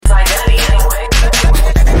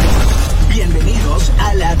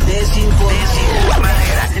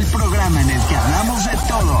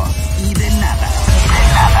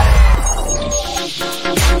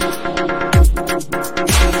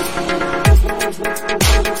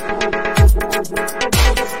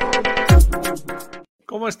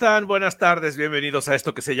¿Cómo están? Buenas tardes, bienvenidos a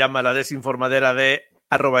esto que se llama La Desinformadera de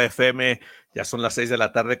 @FM. Ya son las 6 de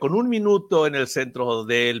la tarde con 1 minuto en el centro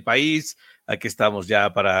del país. Aquí estamos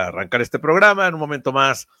ya para arrancar este programa. En un momento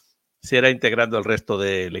más se irá integrando el resto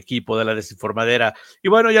del equipo de La Desinformadera. Y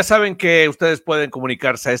bueno, ya saben que ustedes pueden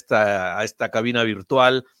comunicarse a esta cabina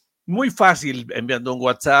virtual muy fácil enviando un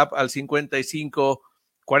WhatsApp al 55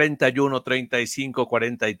 41 35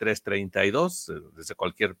 43 32 desde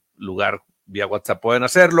cualquier lugar vía WhatsApp pueden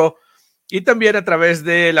hacerlo, y también a través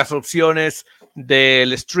de las opciones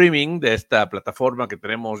del streaming de esta plataforma que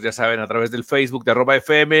tenemos, ya saben, a través del Facebook de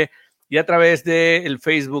 @FM y a través del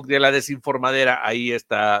Facebook de La Desinformadera. Ahí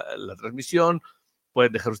está la transmisión,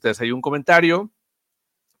 pueden dejar ustedes ahí un comentario,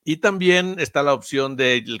 y también está la opción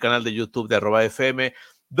del canal de YouTube de @FM,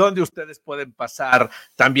 donde ustedes pueden pasar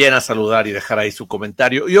también a saludar y dejar ahí su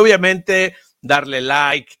comentario, y obviamente darle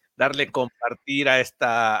like, darle compartir a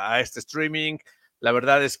este streaming. La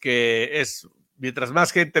verdad es que mientras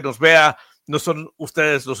más gente nos vea, no son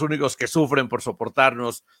ustedes los únicos que sufren por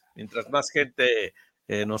soportarnos. Mientras más gente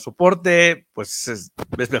nos soporte, pues es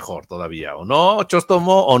mejor todavía, ¿o no,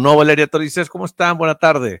 Chóstomo? ¿O no, Valeria Torices? ¿Cómo están? Buena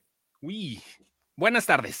tarde. Uy, buenas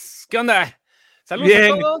tardes. ¿Qué onda? Saludos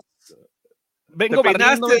Bien. a todos. Vengo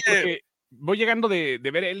barriéndome porque voy llegando de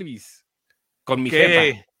ver Elvis con mi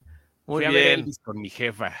jefa. Muy Fui bien. a ver Elvis con mi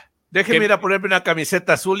jefa. Déjenme ir a ponerme una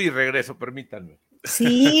camiseta azul y regreso, permítanme.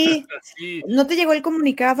 Sí. Sí. ¿No te llegó el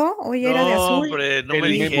comunicado? Hoy era de azul. Hombre, no El me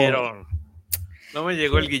Guillermo. dijeron. No me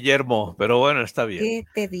llegó el Guillermo, pero bueno, está bien. ¿Qué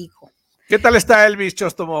te digo? ¿Qué tal está Elvis,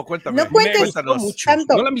 Chóstomo? Cuéntame. No cuentes Cuéntanos.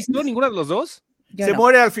 tanto. ¿No la han visto ninguno de los dos? Yo ¿Se no.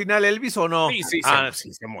 muere al final Elvis o no? Sí,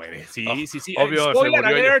 Sí. se muere. Sí, Oh, sí. obvio, Spoiler se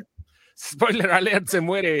murió alert. Spoiler alert, se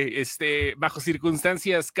muere bajo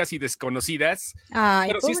circunstancias casi desconocidas. Ay,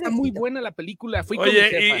 Pero sí está muy pobrecito. buena la película. Fui con mi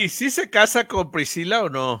jefa. Oye, ¿y si se casa con Priscila o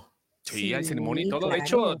no? Sí, hay ceremonia y todo. claro. De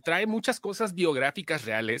hecho, trae muchas cosas biográficas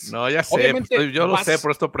reales. No, ya sé, Obviamente, pues, yo lo vas- sé,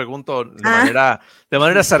 por esto pregunto de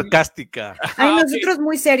manera sarcástica. Ay, ok. nosotros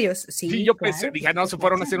muy serios. Sí, Sí, yo claro, pensé, dije, no, se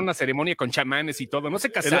fueron a hacer una ceremonia con chamanes y todo. No se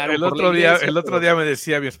El casaron. por otro la día, iglesia, el otro pero- día me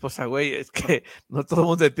decía mi esposa, güey, es que no todo el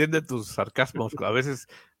mundo entiende tus sarcasmos. A veces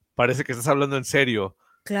parece que estás hablando en serio.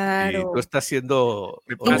 Y Claro. tú estás siendo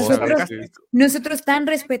Me Y pasa, nosotros, sarcástico. nosotros tan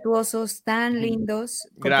respetuosos, tan lindos.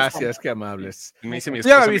 Gracias, qué amables. Y me dice mi ¿Tú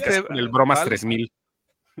ya esposa, la viste, con el bromas Val? 3000.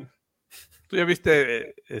 ¿Tú ya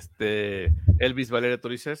viste Elvis, Valeria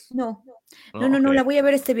Torices? No, no, la voy a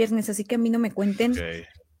ver este viernes, así que a mí no me cuenten, Ok.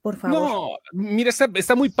 por favor. No, mira,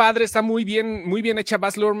 está muy padre, está muy bien hecha.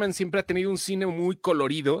 Baz Luhrmann siempre ha tenido un cine muy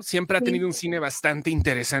colorido, siempre ha Sí. tenido un cine bastante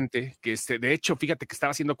interesante. Que de hecho, fíjate que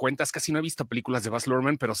estaba haciendo cuentas, casi no he visto películas de Baz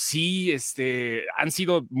Luhrmann, pero sí han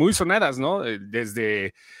sido muy sonadas, ¿no?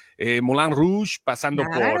 Desde Moulin Rouge, pasando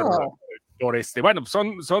Claro. bueno,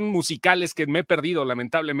 son musicales que me he perdido,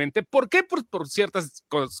 lamentablemente. ¿Por qué? Por ciertas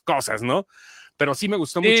cosas, ¿no? Pero sí me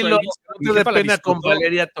gustó Y mucho. no Elvis. Mi te dé jefa la pena con disfrutó.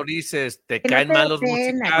 Valeria Torices, te Que no caen te dé mal los pena,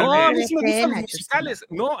 musicales. No, a mí Vale sí me gustan los pena, musicales.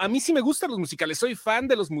 No, a mí sí me gustan los musicales. Soy fan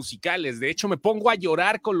de los musicales. De hecho, me pongo a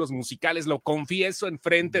llorar con los musicales. Lo confieso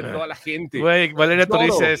enfrente de toda la gente. Güey, Valeria Lloro.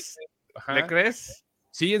 Torices, Ajá. ¿le crees?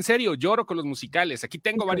 Sí, en serio, lloro con los musicales. Aquí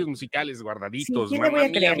tengo Ok. varios musicales Sí, guardaditos. sí, le Mamma voy a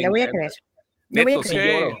Mía, creer, me le voy a encanta. creer. Le voy a Neto, sí,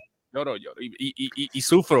 creer. lloro. Y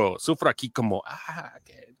sufro aquí como,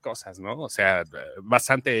 qué cosas, ¿no? O sea,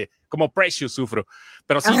 bastante, como Precious sufro.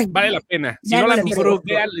 Pero sí, Ay, vale la pena. Si ya no no la le han visto, creo.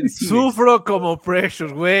 véanla en cine. Sufro como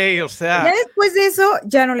Precious, güey, o sea, Ya después de eso,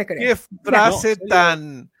 ya no le creo. qué frase No,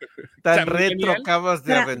 tan Tan retro genial. acabas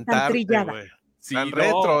de Tan aventarte, trillada. güey. Sí, Tan no.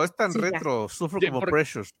 retro, es tan Sí, ya. retro, sufro Oye, como porque-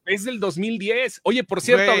 Precious. Es del 2010. Oye, por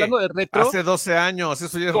cierto, Güey, hablando de retro, hace 12 años,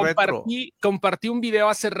 eso ya es retro. compartí un video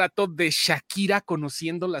hace rato de Shakira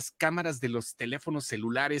conociendo las cámaras de los teléfonos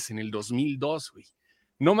celulares en el 2002, güey.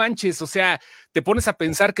 No manches, o sea, te pones a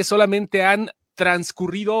pensar que solamente han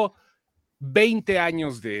transcurrido 20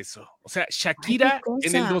 años de eso. O sea, Shakira cosa.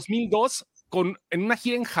 en el 2002, en una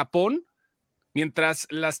gira en Japón, mientras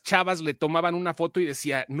las chavas le tomaban una foto y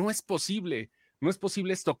decía, no es posible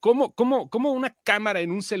esto. ¿Cómo una cámara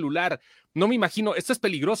en un celular? No me imagino, esto es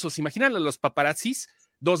peligroso. ¿Se imaginan a los paparazzis?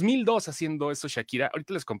 2002 haciendo eso, Shakira.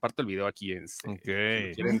 Ahorita les comparto el video aquí en Ok.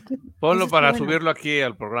 quieren. Ponlo Eso está para bueno. subirlo aquí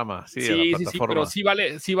al programa, sí, a la Sí, plataforma.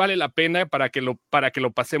 pero sí vale la pena para que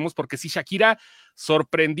lo pasemos, porque sí, Shakira,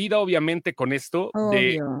 sorprendida obviamente con esto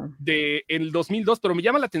Obvio. de el 2002, pero me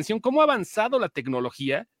llama la atención cómo ha avanzado la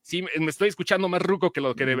tecnología. Sí, me estoy escuchando más ruco que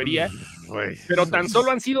lo que debería, Güey, pero tan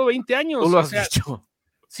solo han sido 20 años. tú lo o has sea, dicho.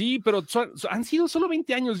 Sí, pero han sido solo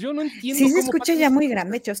 20 años. Yo no entiendo. Sí, se escucha ya muy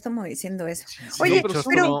grande, Chóstomo, diciendo eso. Oye, pero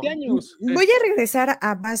pero 20 años. voy a regresar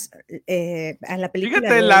a la película.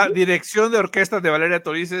 Fíjate, la dirección de orquesta de Valeria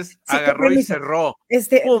Torices agarró y cerró.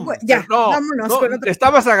 ¡Pum! Ya, cerró. vámonos. No, con otro.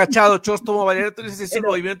 estabas agachado, Chóstomo. Valeria Torices hizo un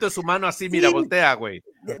movimiento de su mano así, mira, Sí, voltea, güey.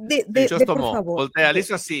 Por favor. Voltea, le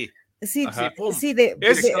hizo así. Sí, pum. sí,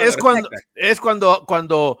 Es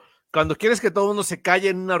cuando quieres que todo el mundo se calle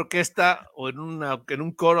en una orquesta o en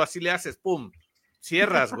un coro, así le haces, pum,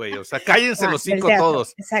 cierras, güey. O sea, cállense los 5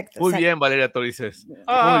 todos. Exacto. Muy bien, Valeria Torices.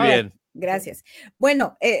 Muy bien. Gracias.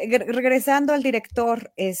 Bueno, regresando al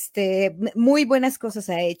director, muy buenas cosas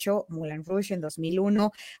ha hecho. Moulin Rouge en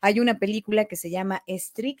 2001. Hay una película que se llama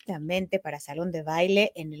Estrictamente para Salón de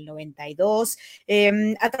Baile en el 92.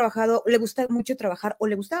 Ha trabajado, le gustaba mucho trabajar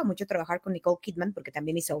con Nicole Kidman, porque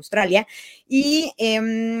también hizo Australia. Y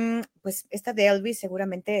pues esta de Elvis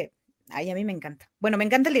seguramente, a mí me encanta. Bueno, me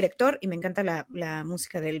encanta el director y me encanta la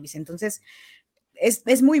música de Elvis. Entonces,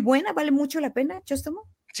 es muy buena, vale mucho la pena, Chóstomo.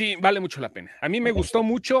 Sí, vale mucho la pena. A mí me gustó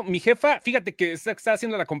mucho. Mi jefa, fíjate que está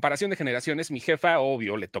haciendo la comparación de generaciones. Mi jefa,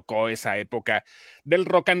 obvio, le tocó esa época del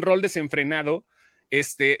rock and roll desenfrenado.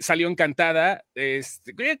 Salió encantada.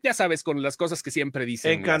 Ya sabes, con las cosas que siempre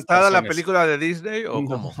dicen. ¿Encantada la película de Disney o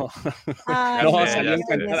cómo? No, salió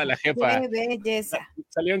encantada la jefa. ¡Qué belleza!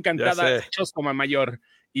 Salió encantada Chóstoma Mayor.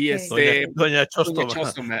 Y Doña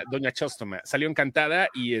Chóstoma. Doña Chóstoma. Salió encantada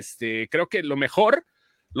y creo que lo mejor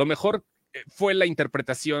fue la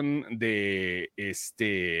interpretación de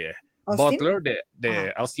 ¿Austin? Butler,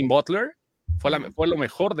 de Austin Butler. Fue lo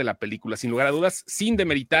mejor de la película, sin lugar a dudas, sin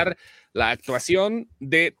demeritar la actuación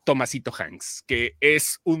de Tomasito Hanks, que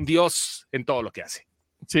es un dios en todo lo que hace.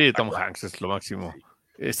 Sí, Tom Hanks es lo máximo.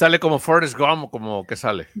 ¿Sale como Forrest Gump o como que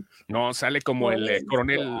sale? No, sale como el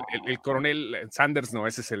coronel Sanders, no,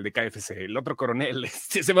 ese es el de KFC, el otro coronel,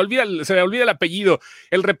 se me olvida el apellido,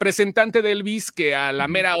 el representante de Elvis que a la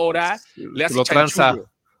mera hora le hace lo tranza.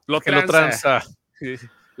 Lo tranza. Sí.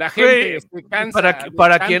 La gente se cansa.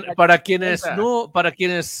 Para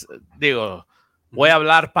quienes, digo, voy a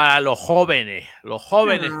hablar para los jóvenes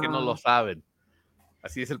que no lo saben.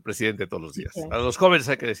 Así es el presidente todos los días. A los jóvenes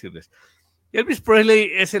hay que decirles. Elvis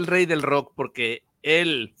Presley es el rey del rock porque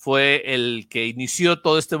él fue el que inició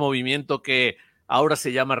todo este movimiento que ahora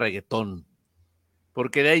se llama reggaetón.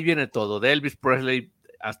 Porque de ahí viene todo, de Elvis Presley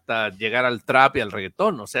hasta llegar al trap y al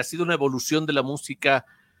reggaetón. O sea, ha sido una evolución de la música.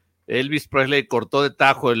 Elvis Presley cortó de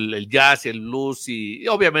tajo el jazz y el blues y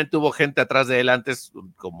obviamente hubo gente atrás de él antes,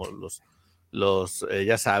 como los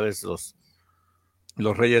ya sabes, los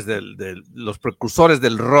reyes los precursores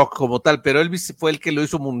del rock como tal, pero Elvis fue el que lo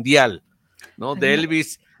hizo mundial. ¿No? De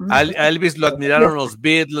Elvis, a Elvis lo admiraron los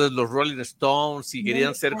Beatles, los Rolling Stones y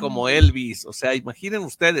querían ser como Elvis. O sea, imaginen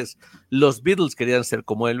ustedes, los Beatles querían ser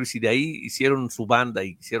como Elvis y de ahí hicieron su banda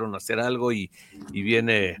y quisieron hacer algo y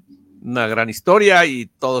viene una gran historia y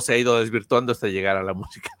todo se ha ido desvirtuando hasta llegar a la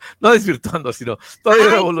música. No desvirtuando, sino todo ha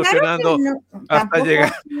ido evolucionando hasta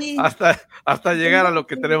llegar a lo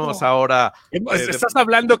que tenemos ahora. ¿Estás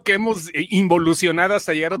hablando que hemos involucionado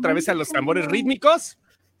hasta llegar otra vez a los tambores rítmicos?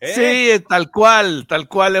 Sí, tal cual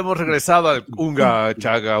hemos regresado al unga,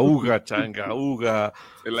 changa,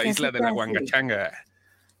 en la isla de la Huangachanga.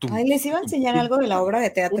 Ay, les iba a enseñar algo de la obra de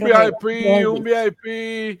teatro. Un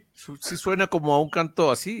VIP. Sí suena como a un canto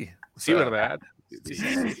así. Sí, ¿verdad? Sí.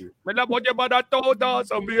 Me la voy a llevar a todas,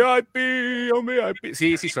 un VIP.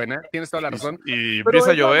 Sí, suena, tienes toda la razón. Y empieza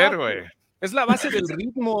a llover, güey. Es la base del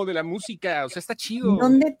ritmo de la música, o sea, está chido.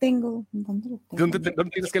 ¿Dónde lo tengo? ¿Dónde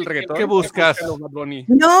tienes que el reggaetón? ¿Qué buscas?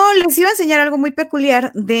 No, les iba a enseñar algo muy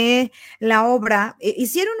peculiar de la obra.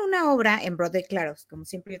 Hicieron una obra en Broadway, claro, como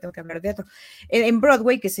siempre yo tengo que hablar de teatro, en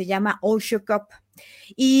Broadway que se llama All Shook Up.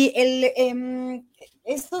 Y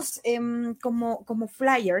estos como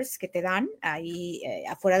flyers que te dan ahí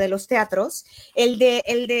afuera de los teatros, el de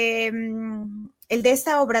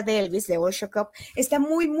esta obra de Elvis, de All Shook Up, está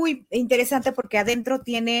muy, muy interesante porque adentro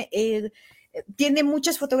tiene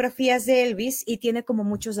muchas fotografías de Elvis y tiene como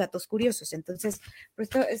muchos datos curiosos. Entonces,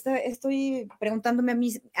 estoy preguntándome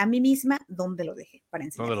a mí misma dónde lo dejé para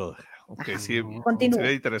enseñar. ¿Dónde lo dejé? Ok, sí, continúa.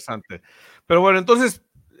 Sería interesante. Pero bueno, entonces,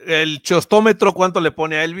 el chostómetro, ¿cuánto le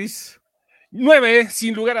pone a Elvis? 9,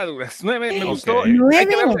 sin lugar a dudas. 9, me gustó. 9. Hay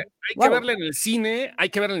que verla en el cine.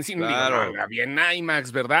 Claro. Digo, bien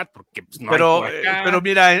IMAX, ¿verdad? Porque pues, no pero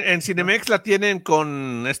mira, en Cinemex la tienen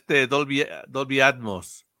con Dolby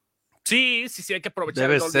Atmos. Sí, hay que aprovechar.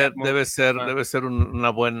 Debe ser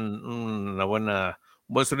un buen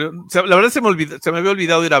sonido. La verdad se me había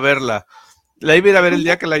olvidado ir a verla. La iba a ir a ver el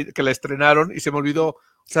día que la estrenaron y se me olvidó. O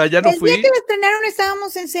sea, ya no fui. El día que la estrenaron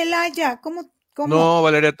estábamos en Celaya. ¿Cómo ¿Cómo? No,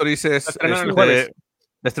 Valeria Torices,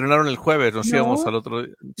 la estrenaron el jueves, nos íbamos al otro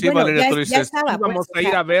día. Sí, Bueno, Valeria Torices. Íbamos a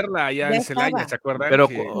ir a verla allá en Celaya, ¿se acuerdan? Pero,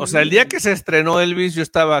 o sea, el día que se estrenó Elvis, yo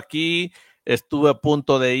estaba aquí, estuve a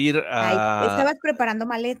punto de ir a... Estabas preparando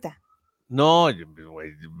maleta. No,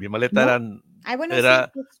 güey, mi maleta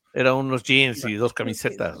era unos jeans y 2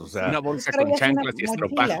 camisetas, o sea... Una bolsa con chanclas y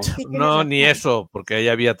estropajos. No, ni eso, porque ahí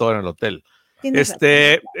había todo en el hotel.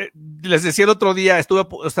 Les decía el otro día,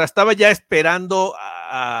 estaba ya esperando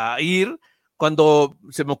a ir, cuando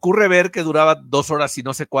se me ocurre ver que duraba 2 horas y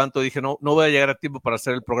no sé cuánto, dije, no voy a llegar a tiempo para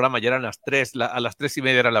hacer el programa, ya eran las 3, a las 3:30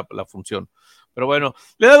 era la función. Pero bueno,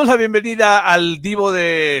 le damos la bienvenida al divo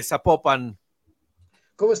de Zapopan.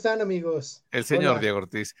 ¿Cómo están, amigos? El señor Diego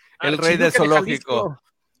Ortiz, el rey del zoológico.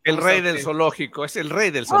 El rey del zoológico, es el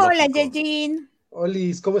rey del zoológico. Hola, Yejin.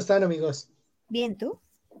 Olis, ¿cómo están, amigos? Bien, ¿tú?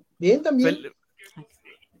 Bien, también.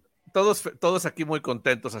 Todos aquí muy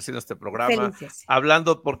contentos haciendo este programa. Felices.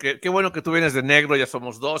 Hablando, porque qué bueno que tú vienes de negro, ya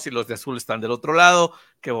somos 2 y los de azul están del otro lado.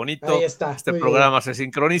 Qué bonito. Ahí está. Este programa se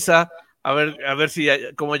sincroniza. A ver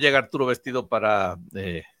cómo llega Arturo vestido para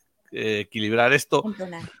equilibrar esto.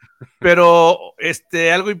 Pero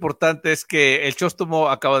algo importante es que el Chóstomo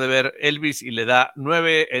acaba de ver Elvis y le da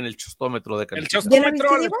 9 en el chostómetro de calificación. El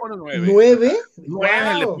chostómetro le pone 9. 9.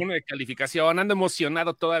 9 le pone de calificación. Ando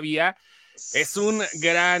emocionado todavía. Es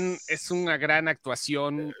una gran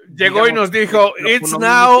actuación. Llegó y nos dijo, it's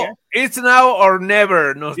now or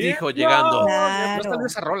never, nos dijo llegando. No salió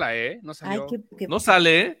esa rola, No salió. ¿No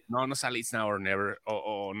sale? No sale It's Now or Never,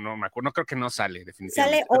 o no me acuerdo, no creo que no sale,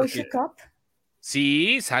 definitivamente. ¿Sale Ocean Cup?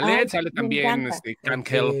 Sí, sale también Can't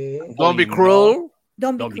Help. Don't Be Cruel.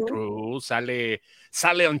 Don't Be Cruel.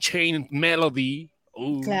 Sale Unchained Melody.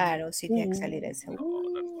 Claro, sí tiene que salir esa.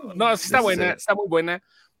 No, sí está buena, está muy buena.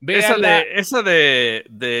 Esa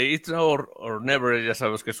de It's Now or Never, ya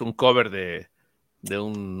sabes que es un cover de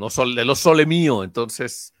los Sole Mío,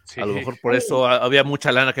 entonces a lo mejor por eso había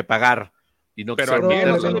mucha lana que pagar y no. Pero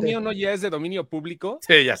el Sole Mío no ya es de dominio público.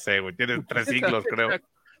 Sí, ya sé, güey, tiene 3 siglos, creo.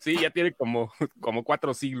 Sí, ya tiene como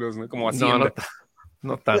 4 siglos, ¿no? Como así.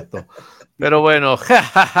 No tanto. Pero bueno,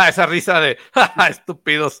 esa risa de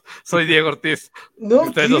estúpidos, soy Diego Ortiz.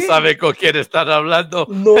 Ustedes no saben con quién están hablando.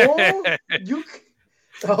 No,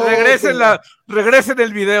 regresen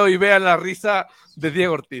el video y vean la risa de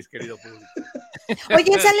Diego Ortiz, querido público.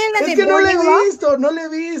 Oye, sale la de... Es que no la he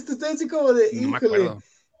visto. Estoy así como de, híjole.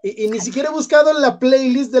 Y ni siquiera he buscado la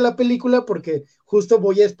playlist de la película porque justo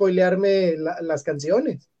voy a spoilearme las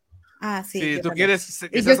canciones. Ah, sí. Sí, tú quieres que sea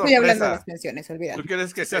sorpresa. Yo estoy hablando de las canciones, olvídate. Tú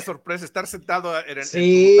quieres que sea sorpresa, estar sentado en el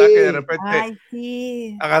sí. butaca y de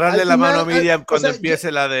repente agarrarle la mano a Miriam cuando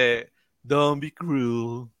empiece la de Don't Be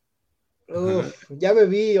Cruel. Ya me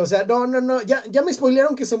vi, o sea, no, ya me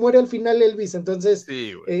spoilearon que se muere al final Elvis, entonces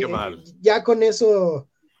sí, güey, qué mal. Ya con eso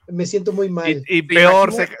me siento muy mal. Y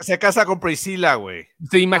peor, se casa con Priscilla, güey.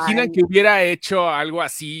 ¿Se imaginan que hubiera hecho algo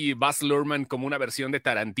así Baz Luhrmann como una versión de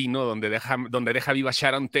Tarantino donde deja viva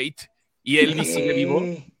Sharon Tate y Elvis sigue vivo?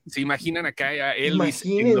 ¿Se imaginan acá a Elvis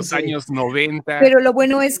en los años 90? Pero lo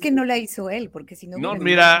bueno es que no la hizo él, porque si no...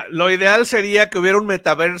 Mira, lo ideal sería que hubiera un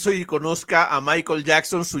metaverso y conozca a Michael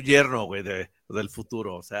Jackson, su yerno, güey, del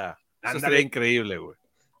futuro. O sea, eso sería increíble, güey.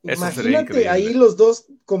 Imagínate ahí los dos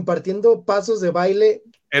compartiendo pasos de baile.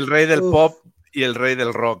 El rey del pop y el rey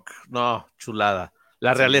del rock. No, chulada.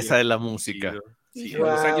 La realeza de la música. Sí, en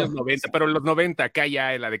los años 90, pero en los 90 acá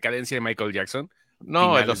ya en la decadencia de Michael Jackson.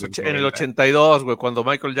 No, en el 82, güey, cuando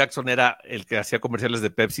Michael Jackson era el que hacía comerciales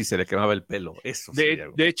de Pepsi y se le quemaba el pelo. Eso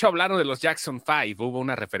de hecho, hablaron de los Jackson 5. Hubo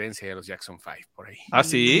una referencia de los Jackson 5 por ahí. ¿Ah,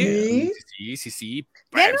 sí? Sí.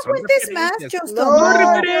 Ya no cuentes más, Chosto.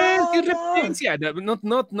 Referencia.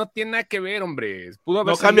 No tiene nada que ver, hombre.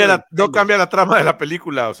 No cambia la trama de la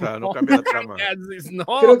película, o sea, no cambia la trama.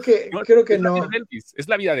 Creo que no. Es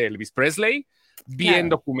la vida de Elvis Presley. Bien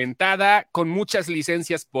documentada, con muchas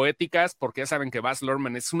licencias poéticas, porque ya saben que Baz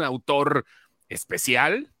Luhrmann es un autor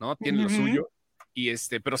especial, ¿no? Tiene lo suyo. Y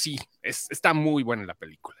pero sí, está muy buena la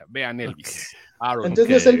película. Vean Elvis. Entonces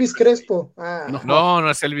no es Elvis Crespo. No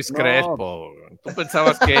es Elvis Crespo. Tú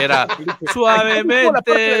pensabas que era suavemente.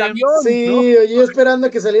 Sí, ¿no? Yo esperando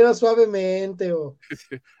que saliera suavemente o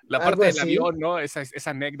la parte del avión, ¿no? Esa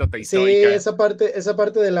anécdota histórica. Sí, esa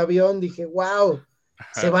parte del avión, dije, wow.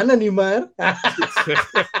 ¿Se van a animar?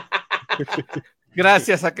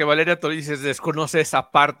 Gracias a que Valeria Torices desconoce esa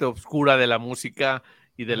parte oscura de la música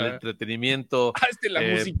y del entretenimiento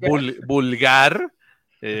vulgar,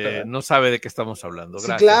 no sabe de qué estamos hablando.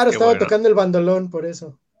 Gracias, sí, claro, estaba tocando el bandolón, por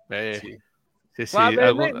eso. Sí,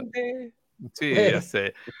 ya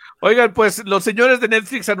sé. Oigan, pues los señores de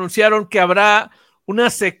Netflix anunciaron que habrá una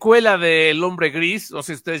secuela de El Hombre Gris, no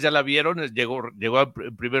sé si ustedes ya la vieron, llegó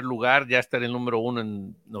en primer lugar, ya está en el número 1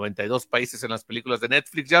 en 92 países en las películas de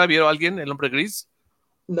Netflix. ¿Ya la vieron alguien, El Hombre Gris?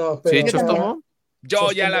 No, pero... ¿Sí, Chostomo?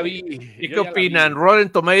 Yo ya la vi. ¿Y qué opinan?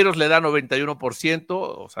 Rotten Tomatoes le da 91%,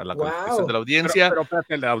 o sea, la calificación de la audiencia. Pero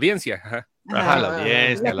espérate, la audiencia. Ajá,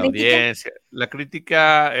 la audiencia. La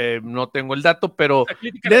crítica, no tengo el dato, pero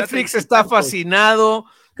Netflix está fascinado.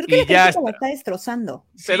 Creo que la crítica la está destrozando.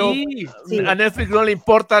 Pero a Netflix no le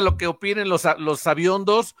importa lo que opinen los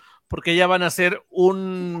sabiondos, porque ya van a hacer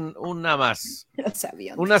una más.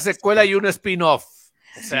 Una secuela y un spin-off.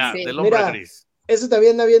 O sea, del Hombre Gris. Eso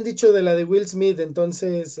también habían dicho de la de Will Smith,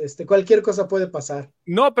 entonces cualquier cosa puede pasar.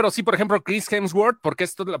 No, pero sí, por ejemplo, Chris Hemsworth, porque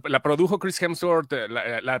esto la produjo Chris Hemsworth,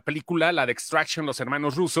 la película, la de Extraction, los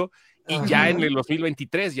hermanos Russo, y ya en el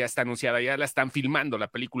 2023 ya está anunciada, ya la están filmando la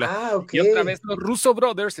película. Okay. Y otra vez los Russo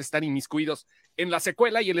Brothers están inmiscuidos en la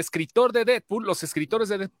secuela, y el escritor de Deadpool, los escritores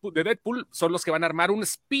de Deadpool son los que van a armar un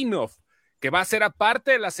spin-off, que va a ser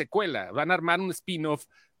aparte de la secuela, van a armar un spin-off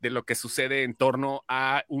de lo que sucede en torno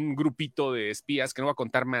a un grupito de espías, que no voy a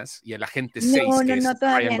contar más, y el agente 6, que es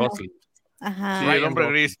Ryan Gosling. Ajá. Sí, El Hombre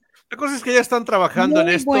Gris. La cosa es que ya están trabajando en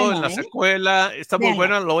esto, buena, en la secuela. Está muy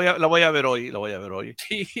buena, la voy a ver hoy.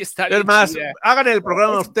 Sí, está bien. Es más, hagan el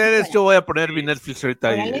programa ustedes, yo voy a poner mi Netflix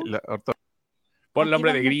ahorita. Pon El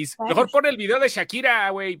Hombre de Gris. Mejor pon el video de Shakira,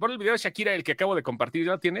 güey. Pon el video de Shakira, el que acabo de compartir.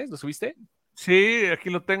 ¿Ya lo tienes? ¿Lo subiste? Sí, aquí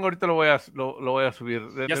lo tengo, ahorita lo voy a subir.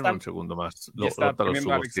 Denme un segundo más. Ya está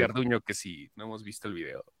poniendo Alex Garduño que si no hemos visto el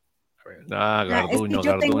video. A ver. Garduño,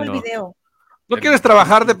 yo tengo el video. ¿No quieres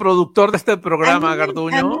trabajar de productor de este programa,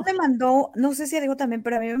 Garduño? A mí me mandó, no sé si a Diego también,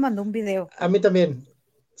 pero a mí me mandó un video. A mí también.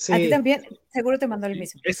 Sí. A ti también, seguro te mandó el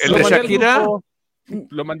mismo. ¿El de Shakira?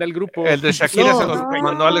 Lo mandé al grupo. ¿El de Shakira se lo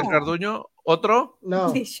mandó Alex Garduño? ¿Otro?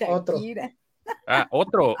 No, otro.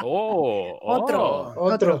 Otro.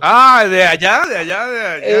 Otro. De allá.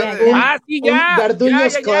 Sí, ya. Garduño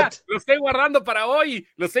Scott. Lo estoy guardando para hoy.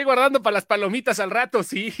 Lo estoy guardando para las palomitas al rato.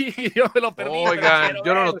 Sí, yo me lo perdí. Oigan,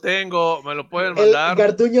 yo no lo tengo. ¿Me lo pueden mandar? El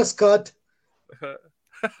Garduño Scott.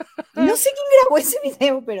 No sé quién grabó ese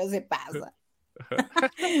video, pero se pasa.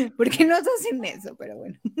 Porque no hacen eso, pero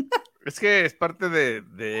bueno. Es que es parte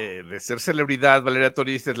de ser celebridad, Valeria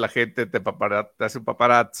Torices, la gente te hace un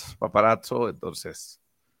paparazzo, entonces,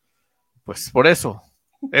 pues es por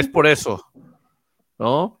eso,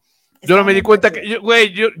 ¿no? Yo no me di cuenta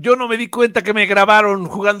yo no me di cuenta que me grabaron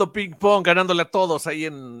jugando ping pong, ganándole a todos ahí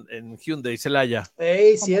en Hyundai Celaya.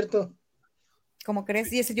 Cierto. ¿Cómo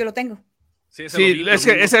crees? Y ese yo lo tengo. Sí,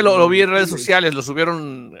 ese lo vi en redes sociales, lo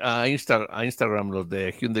subieron a Instagram los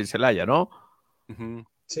de Hyundai Celaya, ¿no?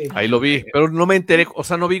 Sí. Ahí lo vi, pero no me enteré, o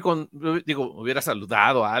sea, no vi hubiera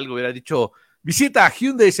saludado a algo, hubiera dicho, visita a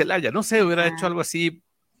Hyundai Celaya, no sé, hubiera hecho algo así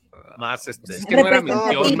más. Es que no era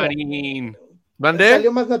mención, Marín. ¿Mandé?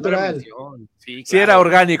 Salió más natural. Sí, era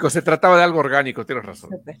orgánico, se trataba de algo orgánico, tienes razón.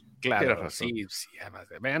 Claro, tienes razón. Sí, además,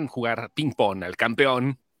 vean jugar ping-pong al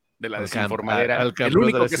campeón de la desinformadera, el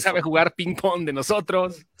único que sabe jugar ping-pong de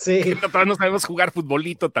nosotros. Sí. Que nosotros no sabemos jugar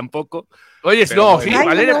futbolito tampoco. Oye, no, sí,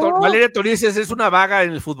 Valeria Torices es una vaga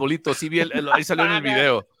en el futbolito, sí, ahí salió en el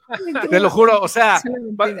video. Te lo juro, o sea,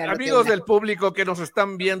 amigos del público que nos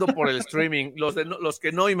están viendo por el streaming, los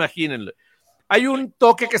que no imaginen, hay un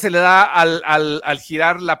toque que se le da al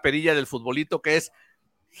girar la perilla del futbolito, que es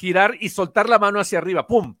girar y soltar la mano hacia arriba,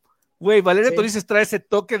 ¡pum! Güey, Valeria Torices trae ese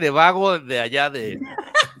toque de vago de allá de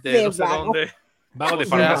no sé dónde. Vago de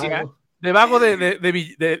farmacia. De vago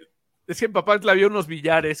de es que en Papantla había unos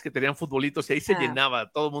billares que tenían futbolitos y ahí se llenaba,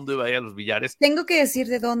 todo el mundo iba ahí a los billares. Tengo que decir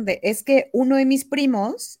de dónde, es que uno de mis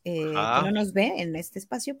primos, que no nos ve en este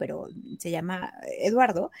espacio, pero se llama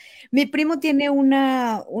Eduardo, mi primo tiene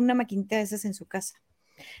una maquinita de esas en su casa.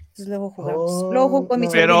 Entonces luego jugamos. Luego juego con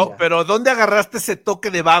mis pero ¿dónde agarraste ese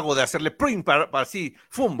toque de vago de hacerle print para así?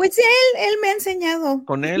 ¡Fum! Pues él me ha enseñado.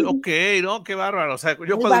 Con él, ok, ¿no? Qué bárbaro. O sea,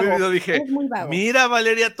 yo cuando vi el video dije, mira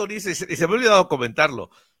Valeria Torices, y se me ha olvidado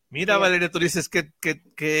comentarlo. Mira Valeria Torices, qué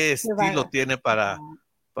estilo tiene para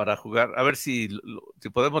jugar. A ver si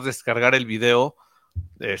podemos descargar el video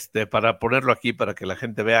para ponerlo aquí, para que la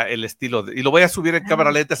gente vea el estilo. Y lo voy a subir en cámara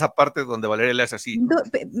lenta, esa parte donde Valeria le hace así.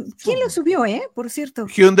 ¿Quién lo subió, por cierto?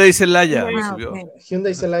 Hyundai Celaya lo subió. Okay.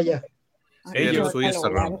 Hyundai Celaya. En su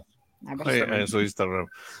Instagram. En su Instagram.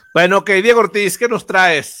 Bueno, ok, Diego Ortiz, ¿qué nos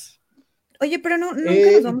traes? Oye, pero no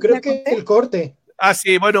creo que el corte. Ah,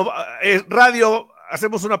 sí, bueno, radio,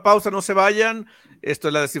 hacemos una pausa, no se vayan. Esto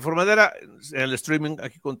es La Desinformadera. En el streaming,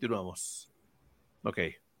 aquí continuamos. Ok.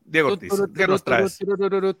 Diego Ortiz, ¿qué nos traes?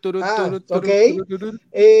 Ok.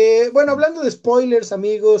 Bueno, hablando de spoilers,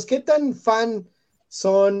 amigos, ¿qué tan fan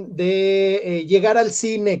son de llegar al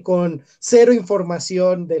cine con cero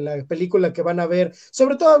información de la película que van a ver,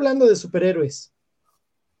 sobre todo hablando de superhéroes.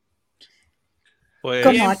 Pues,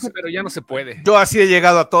 bien, pero ya no se puede. Yo así he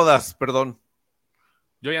llegado a todas, perdón.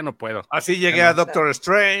 Yo ya no puedo. Así llegué a Doctor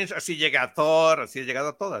Strange, así llegué a Thor, así he llegado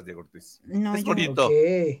a todas, Diego Ortiz. No, es bonito.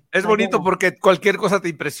 Okay. Es bonito porque cualquier cosa te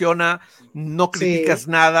impresiona, no criticas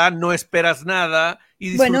nada, no esperas nada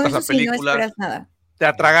y disfrutas la película. Sí, no esperas nada. Te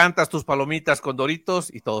atragantas tus palomitas con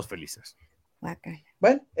Doritos y todos felices. Guácala.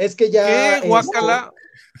 Bueno, es que ya... ¿Qué? Guácala.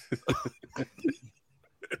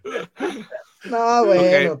 No,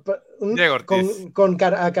 bueno, con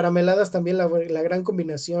acarameladas también la gran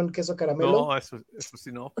combinación, queso caramelo. No, eso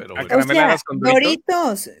sí no, pero bueno. Acarameladas con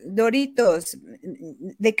Doritos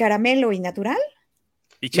de caramelo y natural.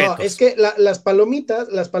 Y chetos. No, es que las palomitas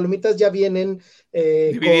ya vienen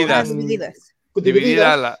divididas.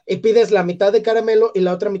 Y pides la mitad de caramelo y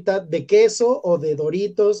la otra mitad de queso o de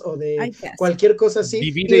Doritos o de cualquier cosa así.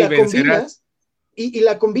 Divide y combinas. Y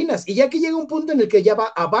la combinas, y ya que llega un punto en el que ya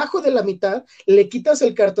va abajo de la mitad, le quitas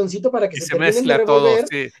el cartoncito para que se terminen de revolver todo,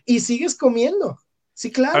 sí. Y sigues comiendo.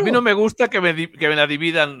 Sí, claro. A mí no me gusta que me la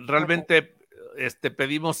dividan. Realmente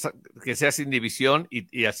pedimos que sea sin división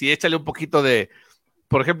y así échale un poquito de...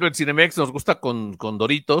 Por ejemplo, en Cinemex nos gusta con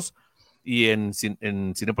Doritos y en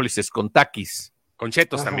Cinépolis es con Takis. Con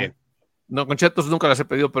chetos también. No, con chetos nunca las he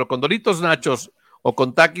pedido, pero con Doritos Nachos o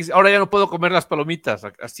con Takis. Ahora ya no puedo comer las palomitas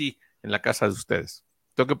así en la casa de ustedes.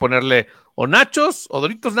 Tengo que ponerle o nachos, o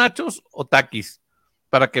Doritos Nachos, o Takis,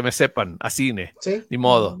 para que me sepan, a cine. ¿Sí? Ni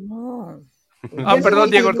modo. No. Perdón,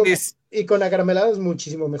 Diego Ortiz. Y con acarameladas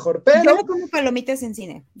muchísimo mejor, pero... Yo no como palomitas en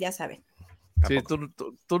cine, ya saben. Sí,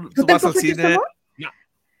 tú vas al cine...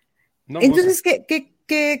 No. Entonces, ¿qué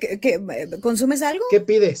consumes algo? ¿Qué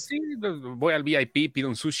pides? Sí, voy al VIP, pido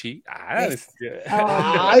un sushi.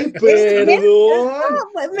 Ay, perdón.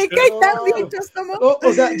 No, me cae tan bien, Chóstomo. No,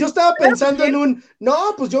 o sea, yo estaba pensando en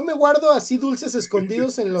pues yo me guardo así dulces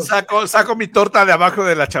escondidos en los... Saco mi torta de abajo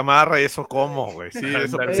de la chamarra y eso como, güey. Sí,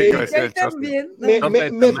 eso pensé que decía también.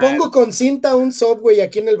 Me pongo con cinta un Subway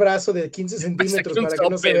aquí en el brazo de 15 centímetros para que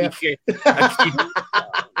no se vea.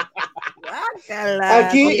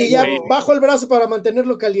 Aquí y ya bajo el brazo para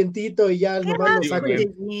mantenerlo calientito y ya nomás lo saco.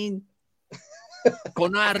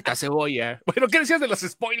 Con harta cebolla. Bueno, ¿qué decías de los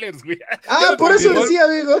spoilers, güey? Por eso decía,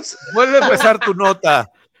 amigos. Vuelve a empezar tu nota.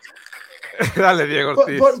 Dale, Diego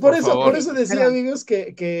Ortiz, por eso decía, amigos,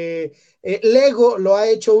 que Lego lo ha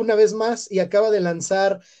hecho una vez más y acaba de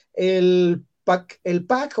lanzar el pack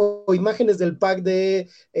o imágenes del pack de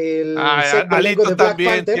el set de Lego de Black también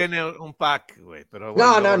Panther. Tiene un pack, güey, pero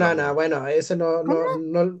bueno, no, bueno, ese no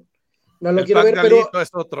lo quiero ver, pero es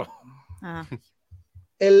otro.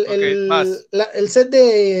 El set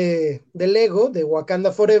de Lego de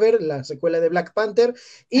Wakanda Forever, la secuela de Black Panther,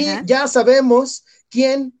 y ya sabemos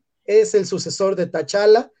quién es el sucesor de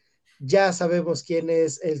T'Challa. Ya sabemos quién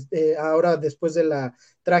es ahora después de la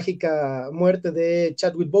trágica muerte de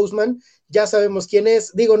Chadwick Boseman, ya sabemos quién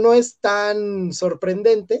es. Digo, no es tan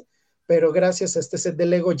sorprendente, pero gracias a este set de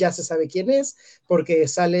Lego ya se sabe quién es, porque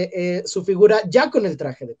sale su figura ya con el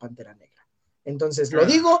traje de Pantera Negra. Entonces, ¿lo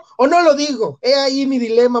digo o no lo digo? He ahí mi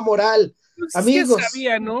dilema moral. Pues amigos. Es que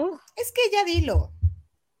sabía, ¿no? Es que ya dilo.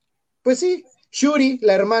 Pues sí, Shuri,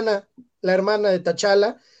 la hermana de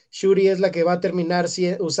T'Challa. Shuri es la que va a terminar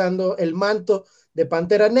usando el manto de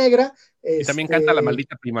Pantera Negra. Y también canta La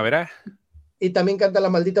Maldita Primavera. Y también canta La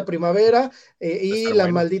Maldita Primavera y La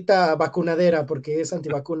Maldita Vacunadera, porque es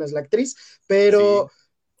antivacunas la actriz. Pero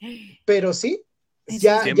sí,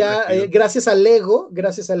 ya gracias a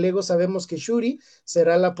Lego sabemos que Shuri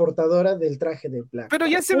será la portadora del traje de Black. Pero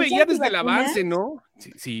ya se veía desde el avance, ¿no?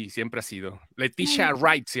 Sí, siempre ha sido. Leticia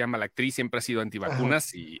Wright se llama la actriz, siempre ha sido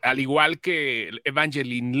antivacunas, y al igual que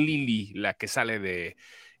Evangeline Lilly, la que sale de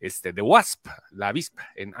Wasp, la avispa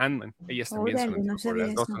en Ant-Man. Ellas también son antivacunas,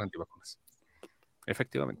 las dos son antivacunas.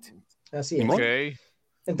 Efectivamente. Así es. Okay.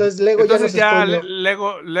 Entonces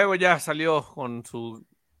Lego Lego ya salió con su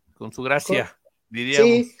gracia. Diríamos.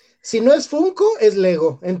 Sí, si no es Funko, es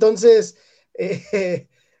Lego. Entonces,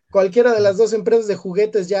 cualquiera de las dos empresas de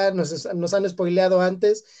juguetes ya nos han spoileado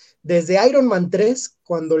antes. Desde Iron Man 3,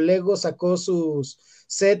 cuando Lego sacó sus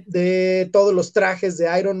set de todos los trajes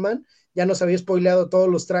de Iron Man, ya nos había spoileado todos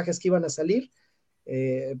los trajes que iban a salir.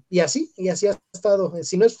 Y así ha estado.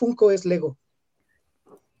 Si no es Funko, es Lego.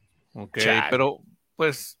 Ok, pero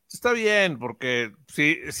pues está bien, porque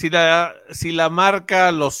si la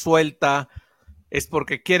marca lo suelta, es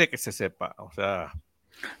porque quiere que se sepa, o sea.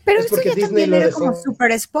 Pero es porque Disney también era como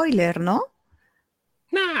super spoiler, ¿no?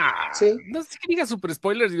 Nah, sí. No sé que diga super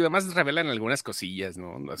spoilers y además revelan algunas cosillas,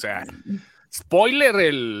 ¿no? O sea,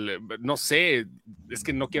 Spoiler, no sé, es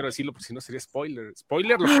que no quiero decirlo porque si no sería spoiler.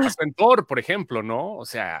 Spoiler lo que pasó en Thor, por ejemplo, ¿no? O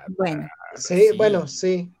sea, bueno. Sí, bueno,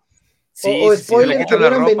 sí. Sí, O sí, sí, spoiler que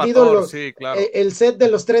hubieran vendido Thor, sí, claro. el set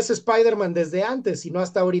de los 3 Spider-Man desde antes y no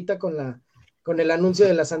hasta ahorita con el anuncio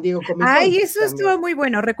de la San Diego Comic Con. Ay, eso también. estuvo muy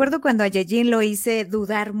bueno. Recuerdo cuando a Yejin lo hice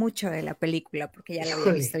dudar mucho de la película, porque ya la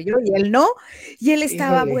había visto yo y él no, y él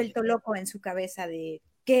estaba vuelto loco en su cabeza de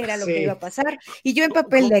qué era lo que iba a pasar. Y yo en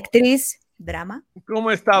papel de actriz, drama.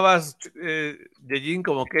 ¿Cómo estabas, Yejin?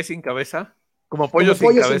 ¿Como qué sin cabeza? Como pollo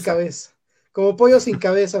sin cabeza. Como pollo sin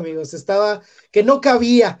cabeza, amigos. Estaba que no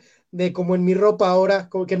cabía como en mi ropa ahora,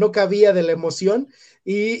 como que no cabía de la emoción.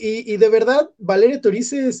 Y de verdad, Valeria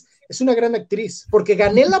Toriz es una gran actriz, porque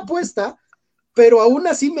gané la apuesta, pero aún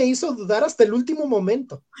así me hizo dudar hasta el último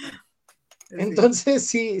momento. Entonces,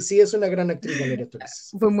 sí es una gran actriz, Valeria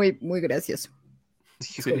Toriz. Fue muy, muy gracioso.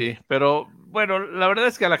 Sí, pero bueno, la verdad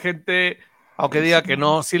es que a la gente, aunque diga que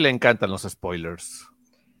no, sí le encantan los spoilers.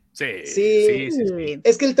 Sí.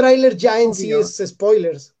 Es que el tráiler ya en sí es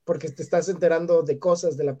spoilers, porque te estás enterando de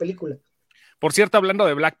cosas de la película. Por cierto, hablando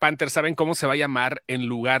de Black Panther, ¿saben cómo se va a llamar el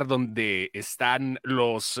lugar donde están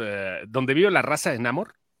donde vive la raza de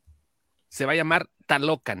Namor? Se va a llamar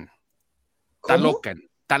Talocan. ¿Cómo?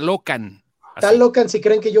 Talocan. Talocan, si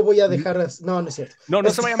creen que yo voy a dejar... No, no es cierto. No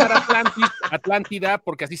se va a llamar Atlántida,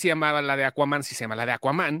 porque así se llamaba la de Aquaman, sí se llama la de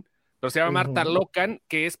Aquaman, pero se va a llamar Talocan,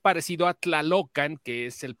 que es parecido a Tlalocan, que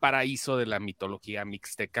es el paraíso de la mitología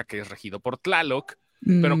mixteca, que es regido por Tlaloc,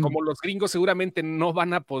 pero como los gringos seguramente no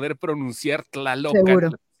van a poder pronunciar Tlalocan,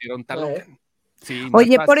 le pusieron Talocan. Sí,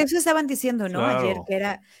 oye, por eso estaban diciendo, ¿no? Claro. Ayer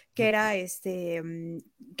que era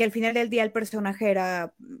que al final del día el personaje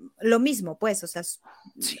era lo mismo, pues, o sea,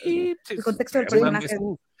 sí, el contexto del personaje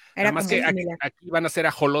era más como que similar. aquí van a ser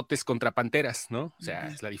ajolotes contra panteras, ¿no? O sea,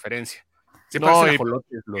 es la diferencia. No, ¿y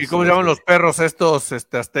cómo se llaman los perros estos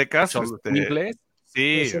aztecas? ¿Los cuincles?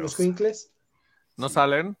 Sí. ¿Los cuincles? ¿No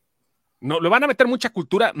salen? No, le van a meter mucha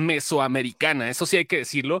cultura mesoamericana, eso sí hay que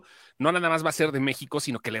decirlo. No nada más va a ser de México,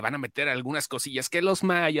 sino que le van a meter algunas cosillas que los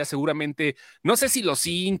mayas seguramente, no sé si los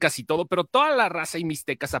incas y todo, pero toda la raza y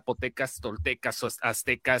mixtecas, zapotecas, toltecas,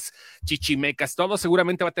 aztecas, chichimecas, todo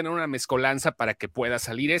seguramente va a tener una mezcolanza para que pueda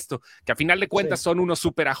salir esto, que a final de cuentas son unos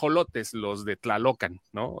super ajolotes los de Tlalocan,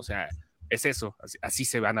 ¿no? O sea, es eso, así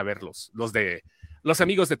se van a ver los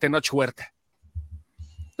amigos de Tenoch Huerta.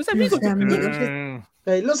 Los amigos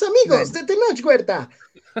de Tenoch Huerta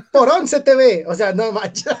por 11 TV, o sea, no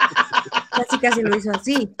manches. Casi lo hizo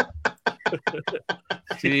así.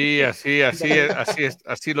 Sí,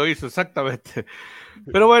 así lo hizo, exactamente.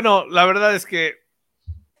 Pero bueno, la verdad es que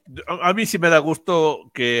a mí sí me da gusto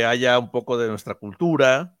que haya un poco de nuestra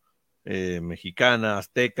cultura mexicana,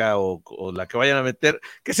 azteca o la que vayan a meter,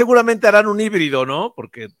 que seguramente harán un híbrido, ¿no?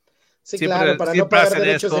 Porque sí, claro, para no pagar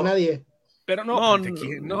derechos de nadie. Pero no,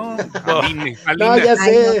 ya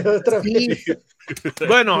sé, otra vez.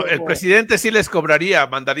 Bueno, el presidente sí les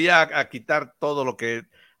mandaría a quitar todo lo que,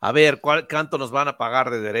 a ver, ¿cuánto nos van a pagar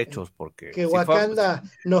de derechos? Porque que Wakanda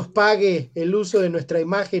nos pague el uso de nuestra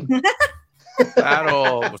imagen.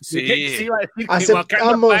 Claro, sí. ¿Qué iba a decir que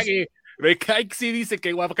Wakanda pague? Me cae que sí dice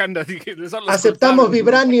que Wakanda. Aceptamos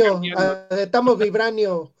vibranio.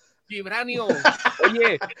 Vibranio.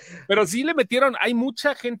 Oye, pero sí le metieron, hay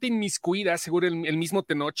mucha gente inmiscuida, seguro el mismo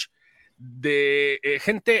Tenoch, de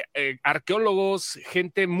gente, arqueólogos,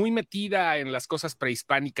 gente muy metida en las cosas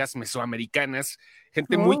prehispánicas, mesoamericanas,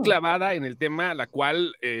 gente muy clavada en el tema, la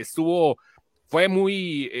cual fue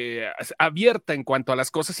muy abierta en cuanto a las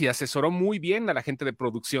cosas y asesoró muy bien a la gente de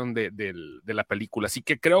producción de la película. Así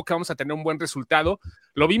que creo que vamos a tener un buen resultado.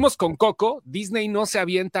 Lo vimos con Coco. Disney no se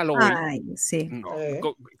avienta a lo güey. Ay, sí. No.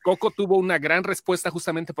 Coco tuvo una gran respuesta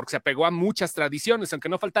justamente porque se apegó a muchas tradiciones, aunque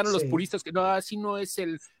no faltaron los puristas que no, así no es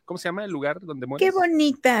 ¿cómo se llama el lugar donde muere? Qué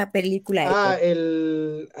bonita película.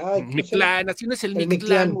 Mictlán, así no es el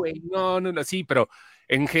Mictlán, güey. No, sí, pero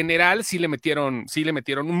en general sí le metieron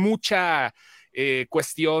mucha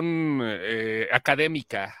cuestión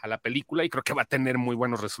académica a la película y creo que va a tener muy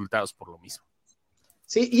buenos resultados por lo mismo.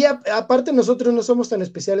 Sí, y aparte nosotros no somos tan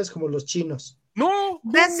especiales como los chinos. No,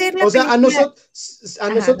 va a ser la o sea, película. a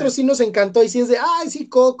nosotros sí nos encantó y sí es de, ay, sí,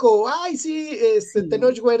 Coco, ay, sí,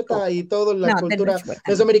 Tenoch Huerta y toda la cultura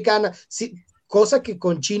mesoamericana. Sí, cosa que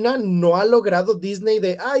con China no ha logrado Disney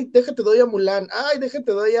de, ay, déjate doy a Mulan, ay,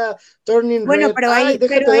 déjate doy a Turning Red, pero ay,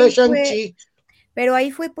 déjate doy a Shang-Chi. Pero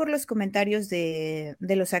ahí fue por los comentarios de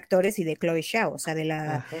los actores y de Chloe Zhao, o sea, de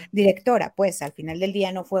la Ajá. directora, pues al final del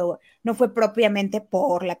día no fue propiamente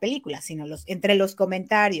por la película, sino entre los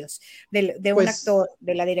comentarios de un Pues actor,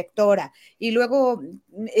 de la directora, y luego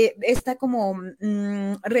esta como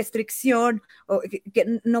restricción,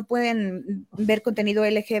 que no pueden ver contenido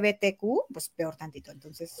LGBTQ, pues peor tantito,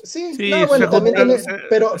 entonces. sí, Sí, no, bueno, también tiene,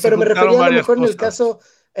 pero se me juntaron refería a lo varias mejor cosas.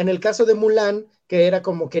 en el caso de Mulan, que era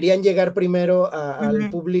como querían llegar primero al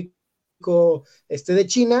público de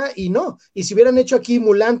China, y no. Y si hubieran hecho aquí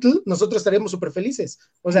Mulan, nosotros estaríamos súper felices.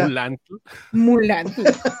 O sea, Mulan.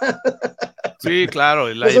 Sí,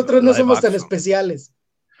 claro. Nosotros no somos tan action. especiales.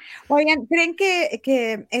 Oigan, ¿creen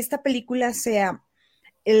que esta película sea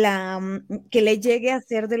que le llegue a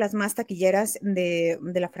ser de las más taquilleras de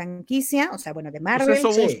la franquicia? O sea, bueno, de Marvel. Pues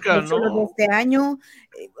eso Sí. busca, no solo de ¿no? este año.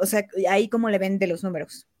 O sea, ahí cómo le ven de los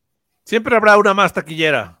números. Siempre habrá una más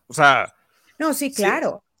taquillera. O sea, No, sí,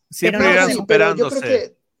 claro. siempre Pero irán sí, pero yo creo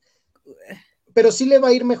superándose. pero sí le va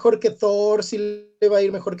a ir mejor que Thor, sí le va a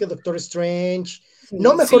ir mejor que Doctor Strange. Sí.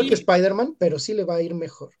 No mejor que Spider-Man, pero sí le va a ir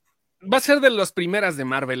mejor. Va a ser de las primeras de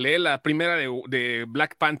Marvel, ¿eh? La primera de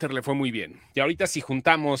Black Panther le fue muy bien. Y ahorita si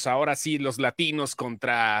juntamos ahora sí los latinos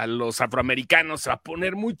contra los afroamericanos, se va a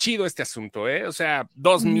poner muy chido este asunto, ¿eh? O sea,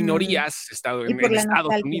 dos minorías en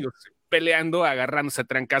Estados Unidos peleando, agarrándose a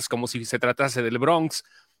trancas como si se tratase del Bronx.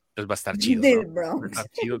 Pues va a estar chido, Del ¿no? Bronx. Va a estar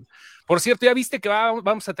chido. Por cierto, ¿ya viste que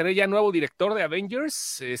vamos a tener ya nuevo director de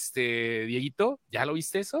Avengers? Dieguito, ¿ya lo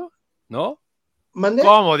viste eso? ¿No? ¿Mande?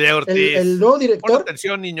 ¿Cómo, Diego Ortiz? El nuevo director. Pon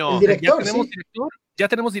atención, niño. El director, Ya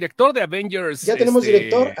tenemos director de Avengers. Ya tenemos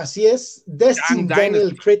director, así es. Destin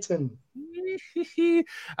Daniel Cretton.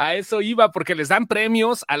 A eso iba, porque les dan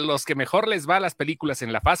premios a los que mejor les va las películas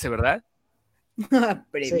en la fase, ¿verdad?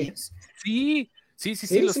 Premios. Sí,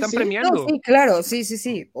 lo están premiando. No, sí, claro, sí.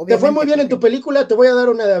 Te fue muy bien en tu película, te voy a dar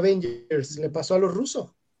una de Avengers. Le pasó a los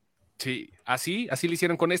rusos. Sí, así le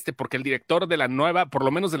hicieron con porque el director de la nueva, por lo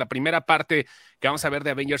menos de la primera parte que vamos a ver de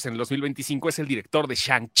Avengers en el 2025, es el director de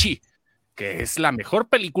Shang-Chi, que es la mejor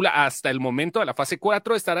película hasta el momento de la fase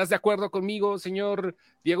 4. ¿Estarás de acuerdo conmigo, señor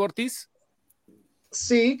Diego Ortiz?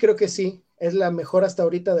 Sí, creo que sí. Es la mejor hasta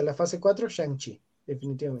ahorita de la fase 4, Shang-Chi,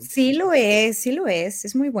 definitivamente. Sí lo es.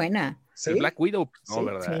 Es muy buena. ¿Sí? El Black Widow, no, sí.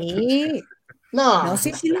 ¿verdad? Sí. No,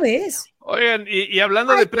 sí lo es. Oigan, y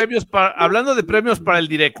hablando de premios para el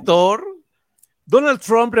director, Donald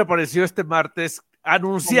Trump reapareció este martes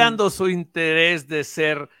anunciando su interés de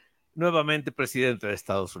ser nuevamente presidente de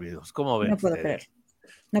Estados Unidos. ¿Cómo ven? No puedo creer.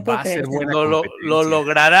 Va a ser buena ¿Lo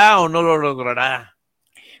logrará o no lo logrará?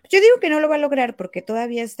 Yo digo que no lo va a lograr porque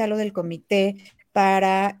todavía está lo del comité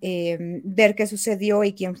para ver qué sucedió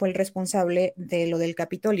y quién fue el responsable de lo del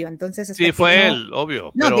Capitolio. Entonces, sí, fue él,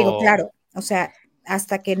 obvio. No, digo, claro, o sea,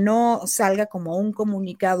 hasta que no salga como un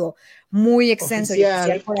comunicado muy extenso y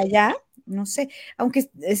oficial por allá, no sé, aunque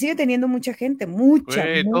sigue teniendo mucha gente, mucha todo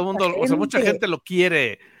el mundo, gente. o sea, mucha gente lo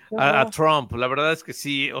quiere a Trump, la verdad es que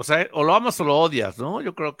sí, o sea, o lo amas o lo odias, ¿no?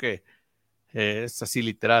 Yo creo que es así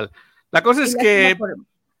literal. La cosa es que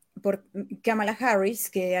por Kamala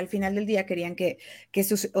Harris, que al final del día querían que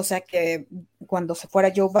cuando se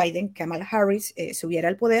fuera Joe Biden, Kamala Harris subiera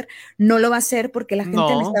al poder, no lo va a hacer porque la gente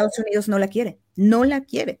en Estados Unidos no la quiere.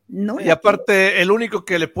 Y aparte, el único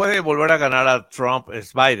que le puede volver a ganar a Trump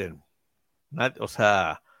es Biden. O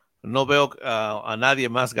sea, no veo a nadie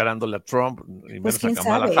más ganándole a Trump, ni menos a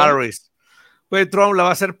Kamala Harris. Pues Trump la va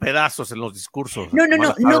a hacer pedazos en los discursos.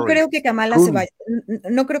 No creo que Kamala se vaya.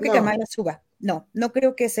 No creo que Kamala suba. No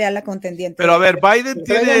creo que sea la contendiente. Pero a ver, Biden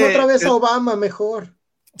tiene otra vez a Obama mejor.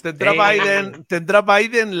 ¿Tendrá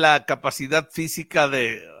Biden la capacidad física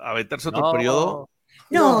de aventarse otro periodo?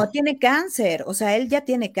 No, tiene cáncer, o sea, él ya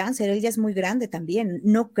tiene cáncer, él ya es muy grande también,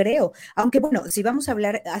 no creo. Aunque bueno, si vamos a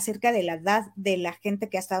hablar acerca de la edad de la gente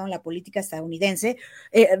que ha estado en la política estadounidense,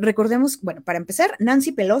 recordemos, bueno, para empezar,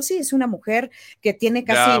 Nancy Pelosi es una mujer que tiene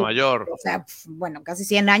casi, ya mayor. O sea, bueno, casi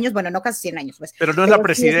 100 años, bueno, no casi 100 años, pues. Pero no es la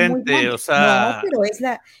presidente, o sea. No, pero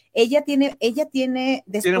ella tiene,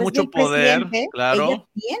 después tiene mucho poder, claro. Ella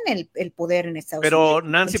tiene el poder en Estados Unidos. Pero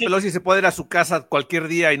Nancy Pelosi se puede ir a su casa cualquier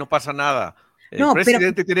día y no pasa nada. El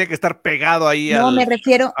presidente tiene que estar pegado ahí a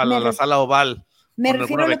la sala oval. Me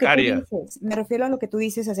refiero a lo que tú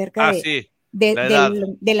dices acerca de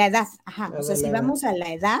la edad. Ajá. O sea, si vamos a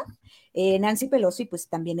la edad, Nancy Pelosi pues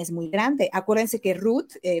también es muy grande. Acuérdense que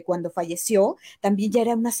Ruth, cuando falleció, también ya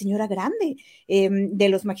era una señora grande de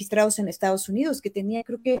los magistrados en Estados Unidos, que tenía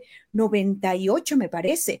creo que 98, me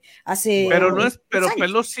parece. Pero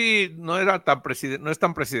Pelosi no es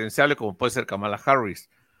tan presidenciable como puede ser Kamala Harris.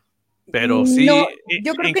 Pero sí, no,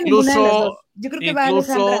 yo creo que ninguna de las dos. Yo creo que va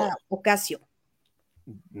Alejandra Ocasio.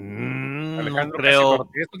 No creo.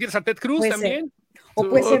 ¿Tú quieres a Ted Cruz también? O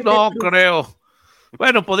puede ser no creo.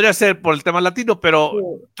 Bueno, podría ser por el tema latino, pero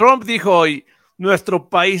Trump dijo hoy, nuestro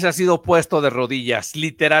país ha sido puesto de rodillas,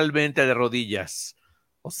 literalmente de rodillas.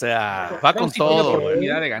 O sea, va con todo. Tiene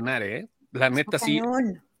oportunidad de ganar, La neta sí.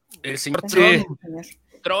 El señor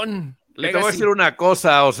Trump. Te voy a decir una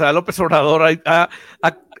cosa, o sea, López Obrador ha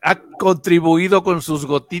contribuido con sus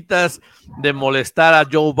gotitas de molestar a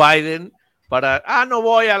Joe Biden para, no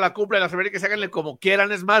voy a la cumbre de las Américas, háganle como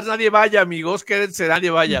quieran, es más, nadie vaya, amigos, quédense, nadie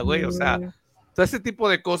vaya, güey, o sea, todo este tipo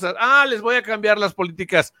de cosas, les voy a cambiar las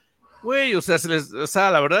políticas, güey, o sea,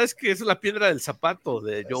 la verdad es que es la piedra del zapato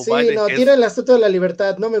de Joe Biden. Sí, no, tira la Estatua de la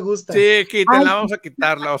Libertad, no me gusta. Sí, quítenla, vamos a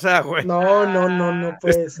quitarla, o sea, güey. No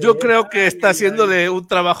puede ser. Yo creo que está haciéndole un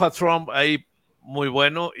trabajo a Trump ahí muy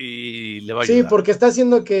bueno y le va a ayudar. Sí, porque está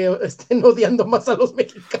haciendo que estén odiando más a los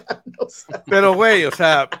mexicanos. Pero, güey, o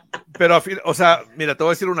sea, mira, te voy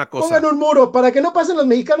a decir una cosa. Pongan un muro para que no pasen los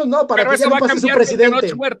mexicanos, no, para que ya no pase su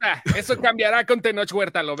presidente. Eso cambiará con Tenoch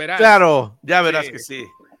Huerta, lo verás. Claro, ya verás que sí.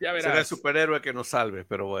 Ya verás. Será el superhéroe que nos salve,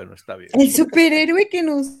 pero bueno, está bien. El superhéroe que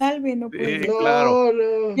nos salve, no puede Sí, ser. claro.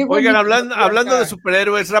 Oigan, hablando de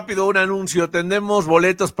superhéroes, rápido un anuncio. Tenemos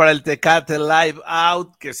boletos para el Tecate Live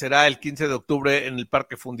Out, que será el 15 de octubre en el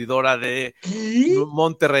Parque Fundidora de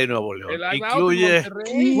Monterrey, Nuevo León. Incluye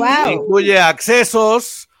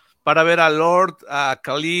accesos para ver a Lord, a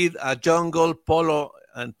Khalid, a Jungle, Polo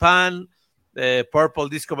and Pan, Purple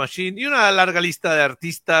Disco Machine y una larga lista de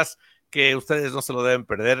artistas que ustedes no se lo deben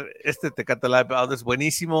perder. Este Tecate Live Out es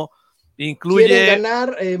buenísimo. Incluye... ¿Quieren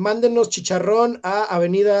ganar? Mándenos chicharrón a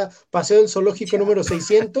Avenida Paseo del Zoológico número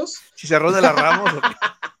 600. ¿Chicharrón de la Ramos?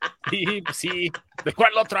 Sí. ¿De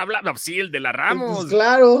cuál otro habla? No, sí, el de la Ramos. Pues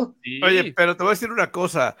claro. Sí. Oye, pero te voy a decir una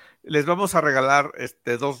cosa. Les vamos a regalar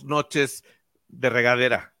 2 noches de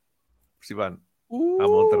regadera. Si van a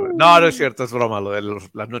Monterrey. No es cierto, es broma lo de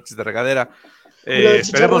las noches de regadera.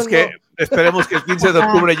 Esperemos que el 15 de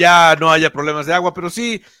octubre ya no haya problemas de agua, pero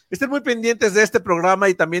sí, estén muy pendientes de este programa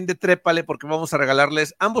y también de Trépale, porque vamos a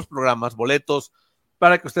regalarles ambos programas, boletos,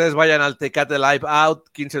 para que ustedes vayan al Tecate Live Out,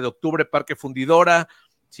 15 de octubre, Parque Fundidora.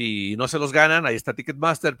 Si no se los ganan, ahí está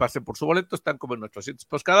Ticketmaster, pasen por su boleto, están como en 800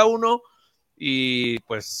 pesos cada uno, y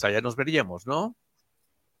pues allá nos veríamos, ¿no?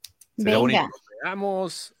 Sería bonito.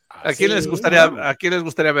 Veamos. ¿A quién les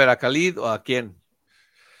gustaría ver? ¿A Khalid o a quién?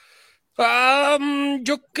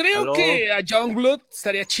 Yo creo que a Youngblood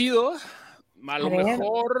estaría chido. A lo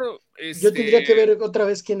mejor. Yo tendría que ver otra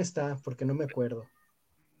vez quién está, porque no me acuerdo.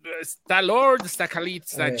 Está Lord, está Khalid,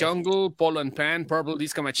 está Jungle, Polo and Pan, Purple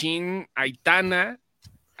Disco Machine, Aitana,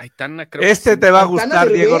 creo que te va a gustar,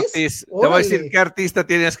 Diego Ortiz. Órale. Te voy a decir qué artista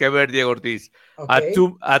tienes que ver, Diego Ortiz. Okay.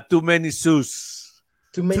 A Too Many Zoos.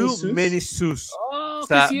 Too Many Zoos. O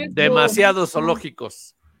sea, demasiados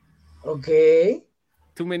zoológicos. Ok.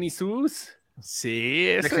 Too Many Zoos. Sí,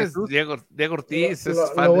 eso es Diego Ortiz.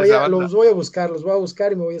 Los voy a buscar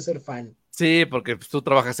y me voy a hacer fan. Sí, porque pues, tú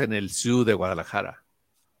trabajas en el Zoo de Guadalajara.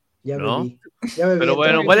 Ya ¿no? me vi. Pero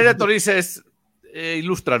bueno, Valeria Torices,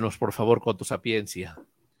 ilústranos, por favor, con tu sapiencia.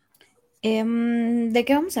 ¿De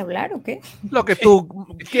qué vamos a hablar o qué? Lo que tú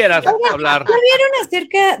quieras hablar. ¿No vieron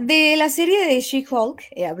acerca de la serie de She-Hulk?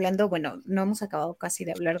 Hablando, bueno, no hemos acabado casi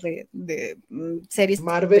de hablar de series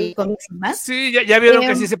Marvel. Cómics y más. Sí, ¿ya vieron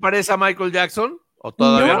que sí se parece a Michael Jackson? ¿O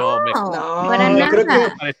todavía no? No, para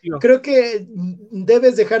nada. Creo que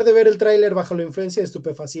debes dejar de ver el tráiler bajo la influencia de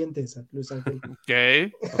estupefacientes, Luis Ángel. Ok.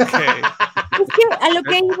 Es que a lo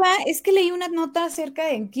que iba es que leí una nota acerca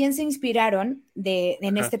de en quién se inspiraron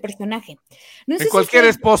en este personaje. No sé en cualquier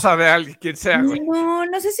esposa de alguien, quien sea.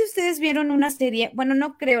 No sé si ustedes vieron una serie, bueno,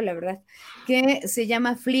 no creo, la verdad, que se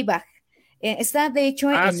llama Fleabag. Está de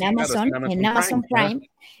hecho en Amazon Prime.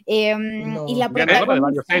 Y la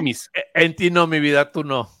protagonista, en ti no, mi vida, tú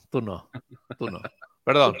no.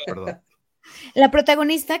 Perdón. La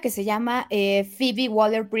protagonista, que se llama Phoebe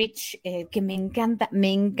Waller-Bridge, que me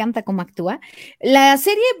encanta cómo actúa. La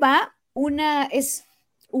serie es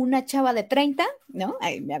una chava de 30, ¿no?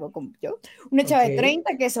 Ahí me hago como yo. Una chava de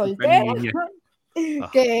 30 que es soltera,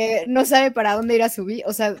 que no sabe para dónde ir a su vida,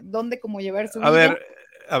 o sea, dónde como llevar su vida.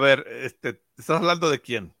 A ver, ¿estás hablando de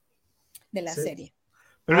quién? De la serie.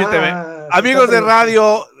 Permíteme. Amigos de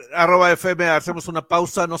radio, @FM, hacemos una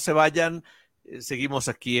pausa, no se vayan. Seguimos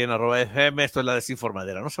aquí en @FM, esto es La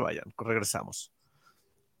Desinformadera, no se vayan, regresamos.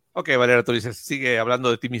 Ok, Valeria, tú dices, sigue hablando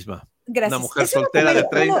de ti misma. Gracias. Una mujer soltera de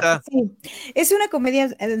 30. Sí, es una comedia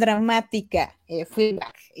dramática,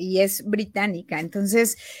 Fleabag, y es británica.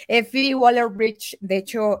 Entonces, Phoebe Waller-Bridge, de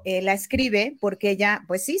hecho, la escribe porque ella,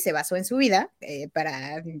 pues sí, se basó en su vida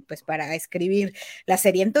para escribir la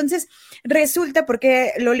serie. Entonces, resulta,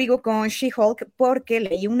 porque lo ligo con She-Hulk, porque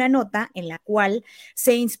leí una nota en la cual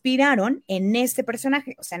se inspiraron en este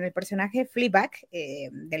personaje, o sea, en el personaje Fleabag,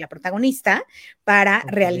 de la protagonista, para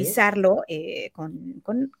realizarlo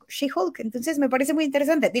con She-Hulk. Entonces, me parece muy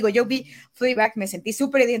interesante. Digo, yo vi Fleabag, me sentí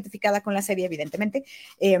súper identificada con la serie, evidentemente.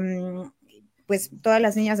 Pues todas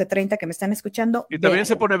las niñas de 30 que me están escuchando. ¿Y también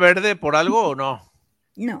se pone verde por algo o no?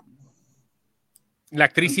 No. La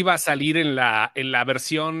actriz iba a salir en la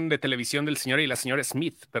versión de televisión del señor y la señora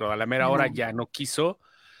Smith, pero a la mera hora ya no quiso.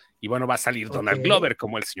 Y bueno, va a salir Donald Glover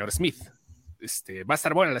como el señor Smith. Va a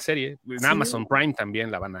estar buena la serie. En Amazon Prime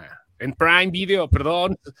también la van a... En Prime Video,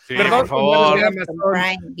 perdón. Sí, perdón, por favor.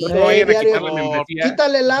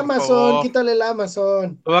 Quítale el Amazon, quítale el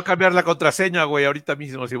Amazon. Te voy a cambiar la contraseña, güey, ahorita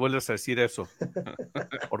mismo si vuelves a decir eso.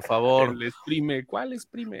 Por favor. El exprime. ¿Cuál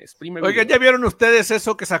exprime? Oigan, ¿ya vieron ustedes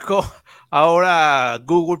eso que sacó ahora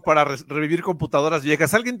Google para revivir computadoras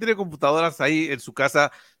viejas? ¿Alguien tiene computadoras ahí en su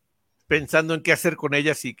casa pensando en qué hacer con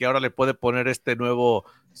ellas y que ahora le puede poner este nuevo,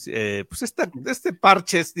 pues este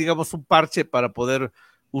parche, es, digamos, un parche para poder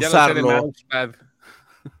usarlo? Ya lo usé de mousepad.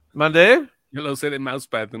 ¿Mandé? Yo lo usé de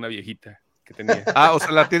mousepad, una viejita que tenía. O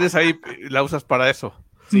sea, la tienes ahí, la usas para eso.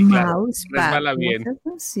 Sí, claro. Resbala bien.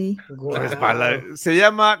 Sí. Resbala. Se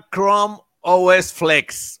llama Chrome OS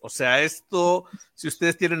Flex. O sea, esto, si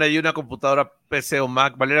ustedes tienen ahí una computadora PC o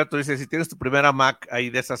Mac, Valeria, tú dices, si tienes tu primera Mac ahí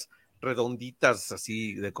de esas redonditas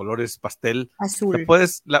así de colores pastel, azul,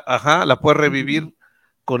 la puedes revivir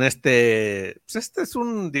con pues este es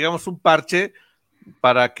digamos, un parche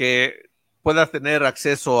para que puedas tener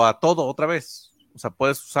acceso a todo otra vez. O sea,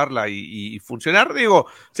 puedes usarla y funcionar. Digo,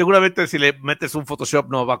 seguramente si le metes un Photoshop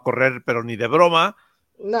no va a correr, pero ni de broma.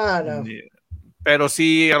 No. Pero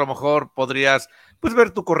sí, a lo mejor podrías, pues, ver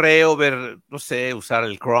tu correo, no sé, usar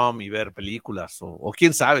el Chrome y ver películas, o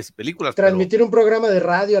quién sabe si películas. Transmitir un programa de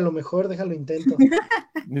radio, a lo mejor, déjalo intento.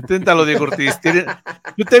 Inténtalo, Diego Ortiz.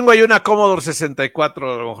 Yo tengo ahí una Commodore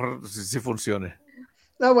 64, a lo mejor sí funcione.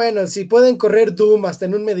 No, bueno, si pueden correr Doom hasta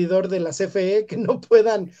en un medidor de la CFE, que no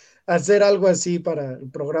puedan hacer algo así para el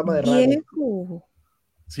programa de radio. Viejo.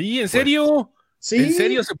 Sí, ¿en serio? Sí. ¿En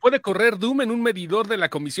serio se puede correr Doom en un medidor de la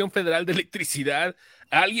Comisión Federal de Electricidad?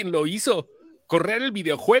 Alguien lo hizo. Correr el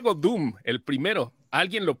videojuego Doom, el primero.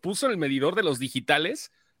 Alguien lo puso en el medidor de los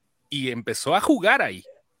digitales y empezó a jugar ahí.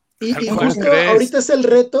 Y justo ahorita es el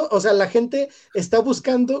reto, o sea, la gente está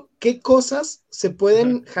buscando qué cosas se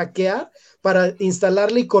pueden hackear para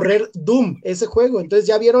instalarle y correr Doom, ese juego. Entonces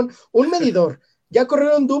ya vieron un medidor, ya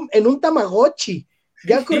corrieron Doom en un Tamagotchi,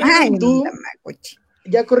 ya corrieron Doom.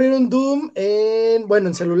 Ya corrieron Doom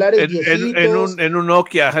en celulares viejitos. En un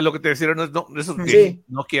Nokia, es lo que te decían, esos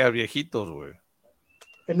Nokia viejitos, güey.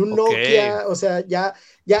 En un Nokia, o sea, ya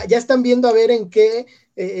están viendo a ver en qué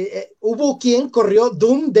hubo quien corrió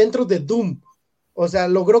Doom dentro de Doom. O sea,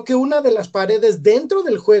 logró que una de las paredes dentro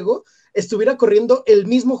del juego estuviera corriendo el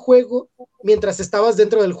mismo juego mientras estabas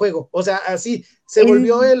dentro del juego. O sea, así se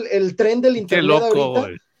volvió el tren del internet. Qué loco, ahorita.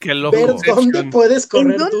 Güey. Qué loco. Ver dónde puedes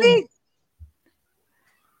correr Doom.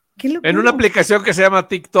 En una aplicación que se llama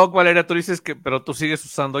TikTok, Valeria, tú dices pero tú sigues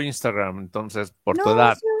usando Instagram, entonces, por tu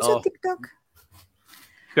edad. No, uso TikTok.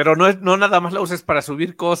 Pero no nada más la uses para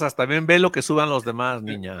subir cosas, también ve lo que suban los demás,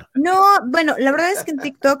 niña. No, bueno, la verdad es que en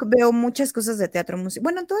TikTok veo muchas cosas de teatro, música,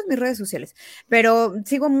 bueno, en todas mis redes sociales, pero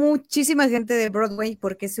sigo muchísima gente de Broadway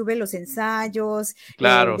porque sube los ensayos,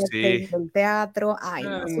 claro, sí, del teatro. Ay,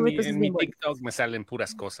 en mi TikTok me salen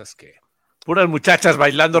puras cosas que... Puras muchachas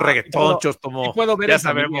bailando reggaetonchos, como sí puedo ver ya en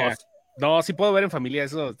sabemos. Familia. No, sí puedo ver en familia,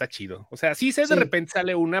 eso está chido. O sea, sí sé, de repente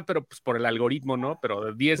sale una, pero pues por el algoritmo, ¿no?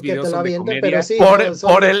 Pero 10 videos son de comedia. Pero sí,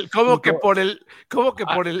 ¿Cómo que por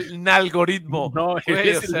el algoritmo? No, es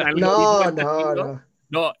el algoritmo. No.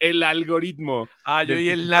 No, el algoritmo. Yo y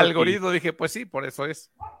el algoritmo dije, pues sí, por eso es.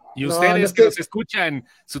 Y ustedes que nos escuchan,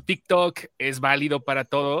 ¿su TikTok es válido para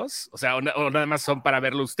todos? O sea, o nada más son para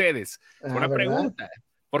verlo ustedes. Una pregunta.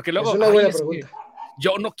 Porque luego, es una buena pregunta.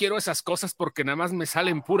 Yo no quiero esas cosas porque nada más me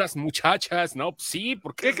salen puras muchachas, ¿no? Sí,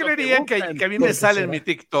 porque... ¿Qué creerían que a mí me sale en mi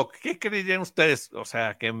TikTok? ¿Qué creerían ustedes? O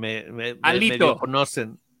sea, que me medio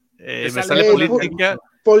conocen. Me sale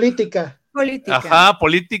política. Ajá,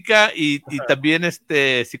 política y también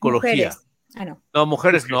psicología. Mujeres. No,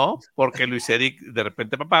 mujeres no, porque Luis Eric de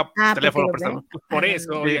repente, papá, teléfono prestado. Por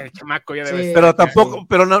eso, ya, el chamaco ya debe Pero tampoco,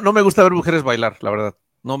 pero no me gusta ver mujeres bailar, la verdad.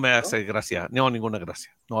 No me hace gracia, ninguna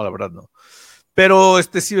gracia. No, la verdad no. Pero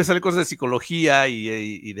sí me salen cosas de psicología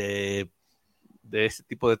y de de ese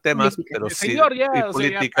tipo de temas, Política. pero sí, Señor, ya, y o sea,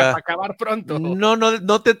 política. para acabar pronto.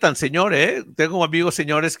 No te tan señor, ¿eh? Tengo amigos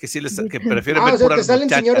señores que sí que prefieren ver o sea, puras te salen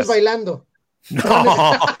muchachas. señores bailando.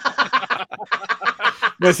 No.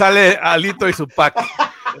 Me sale Alito y su pack.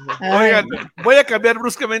 Oigan, voy a cambiar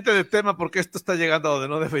bruscamente de tema porque esto está llegando a donde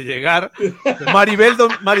no debe llegar.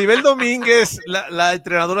 Maribel Domínguez, la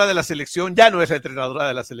entrenadora de la selección, ya no es la entrenadora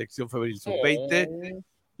de la selección femenil sub-20.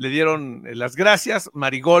 Le dieron las gracias.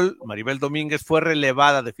 Maribel Domínguez fue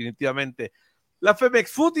relevada definitivamente. La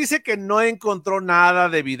Femex Food dice que no encontró nada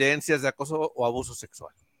de evidencias de acoso o abuso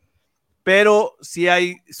sexual, pero sí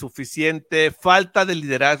hay suficiente falta de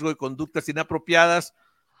liderazgo y conductas inapropiadas,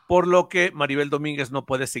 por lo que Maribel Domínguez no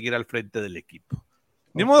puede seguir al frente del equipo.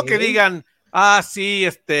 Ni modo que digan, sí,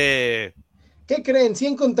 ¿qué creen? Sí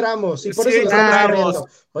encontramos, y por sí eso lo estamos encontramos. corriendo.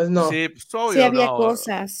 Pues no. Sí, pues obvio, sí había no.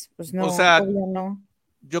 cosas, pues no, o sea, obvio no.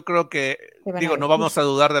 Yo creo que, Van no vamos a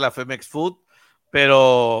dudar de la Femex Food,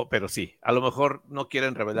 pero sí, a lo mejor no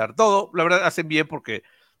quieren revelar todo. La verdad, hacen bien porque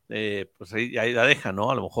pues ahí la dejan,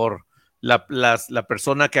 ¿no? A lo mejor la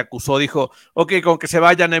persona que acusó dijo, ok, con que se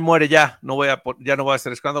vayan, ahí muere ya no voy a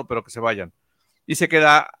hacer escándalo, pero que se vayan. Y se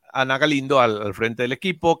queda Ana Galindo al frente del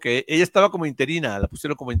equipo, que ella estaba como interina, la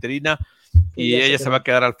pusieron como interina, y ella se va a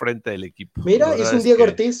quedar al frente del equipo. Mira, hizo un Diego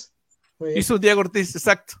Ortiz. Hizo un Diego Ortiz,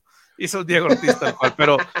 exacto. Hizo un Diego Ortiz tal cual,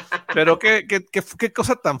 pero qué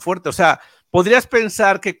cosa tan fuerte. O sea, podrías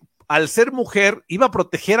pensar que al ser mujer iba a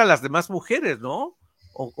proteger a las demás mujeres, ¿no?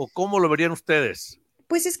 ¿O cómo lo verían ustedes?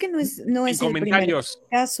 Pues es que no es el primer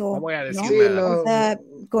caso. No voy a decir nada. O sea,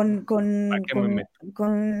 con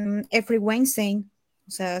Jeffrey Weinstein,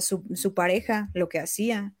 o sea, su pareja, lo que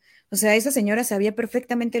hacía. O sea, esa señora sabía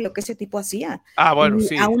perfectamente lo que ese tipo hacía. Bueno, y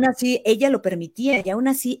sí. Aún así, ella lo permitía, y aún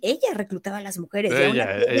así, ella reclutaba a las mujeres.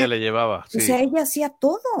 Ella le llevaba. O sea, ella hacía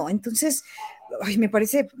todo. Entonces, me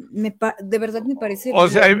parece, de verdad me parece. O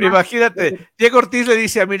sea, imagínate, Diego Ortiz le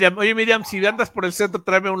dice a Miriam, oye Miriam, si andas por el centro,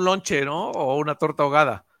 tráeme un lonche, ¿no? O una torta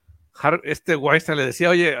ahogada. Weinstein le decía,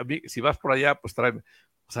 oye, a mí, si vas por allá, pues tráeme.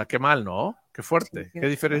 O sea, qué mal, ¿no? Qué fuerte, sí, qué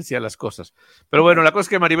diferencia las cosas. Pero bueno, la cosa es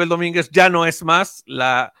que Maribel Domínguez ya no es más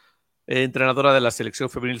la entrenadora de la selección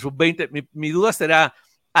femenil sub-20. Mi duda será,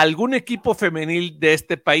 ¿algún equipo femenil de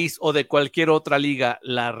este país o de cualquier otra liga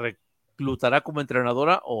la reclutará como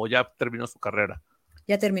entrenadora o ya terminó su carrera?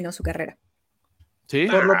 Ya terminó su carrera. ¿Sí?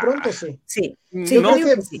 Por lo pronto, sí. Sí. Yo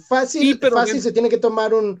creo que sí. Fácil se tiene que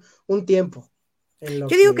tomar un tiempo. Yo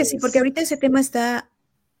digo que sí, porque ahorita ese tema está...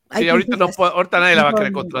 Sí, ahorita nadie la va a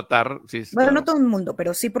querer contratar. Sí, bueno, claro. No todo el mundo,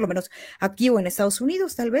 pero sí, por lo menos aquí o en Estados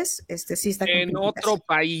Unidos, tal vez, sí está. En otro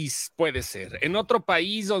país puede ser. En otro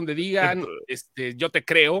país donde digan, yo te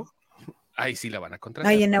creo, ahí sí la van a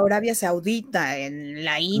contratar. Ahí en Arabia Saudita, en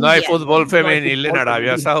la India. No hay fútbol femenil en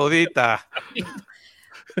Arabia Saudita.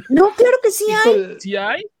 No, claro que sí hay. ¿Sí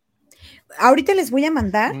hay? Ahorita les voy a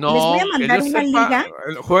mandar. No, les voy a mandar una liga.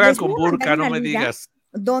 Juegan con burka, no me digas.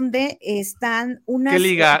 Donde están unas... ¿Qué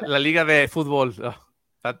liga? La liga de fútbol. No.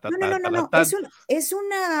 Es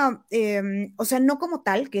una, o sea, no como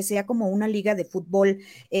tal, que sea como una liga de fútbol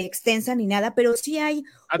extensa ni nada, pero sí hay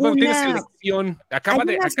tiene selección. Acaba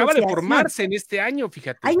de formarse en este año,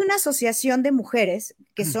 fíjate. Hay una asociación de mujeres,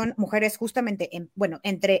 que son mujeres justamente,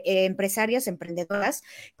 entre empresarias, emprendedoras.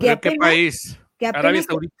 ¿Pero qué país? Arabia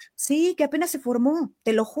Saudita. Sí, que apenas se formó,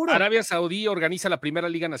 te lo juro. Arabia Saudí organiza la primera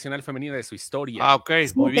Liga Nacional Femenina de su historia. Ah, ok,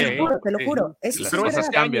 sí, muy bien. Te lo juro. Pero es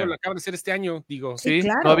este año, lo acaban de hacer este año, digo. Sí,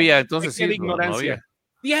 claro. No había, entonces sí. De ignorancia. No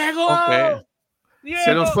 ¡Diego! Okay. ¡Diego!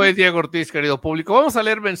 Se nos fue Diego Ortiz, querido público. Vamos a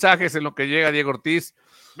leer mensajes en lo que llega Diego Ortiz.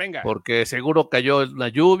 Venga. Porque seguro cayó una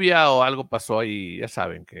lluvia o algo pasó ahí, ya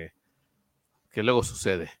saben que luego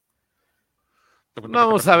sucede.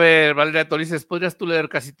 Vamos a ver, Valeria Torices, ¿podrías tú leer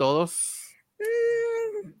casi todos?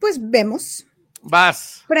 Pues vemos.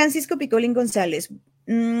 Vas. Francisco Picolín González.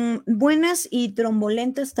 Buenas y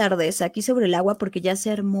trombolentas tardes aquí sobre el agua porque ya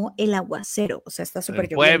se armó el aguacero. O sea, está súper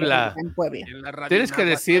lloviendo en Puebla. Tienes que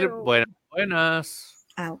decir buenas.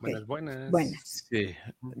 Ah, ok. Buenas. Sí.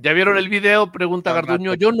 ¿Ya vieron el video? Pregunta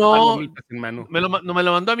Garduño. Yo no. ¿Me lo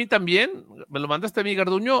mandó a mí también? ¿Me lo mandaste a mí,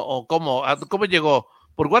 Garduño? ¿O cómo? ¿Cómo llegó?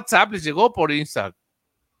 ¿Por WhatsApp les llegó o por Instagram?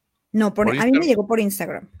 No, a mí me llegó por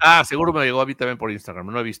Instagram. Ah, seguro me llegó a mí también por Instagram.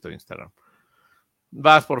 No he visto Instagram.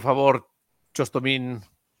 Vas, por favor, Chostomín.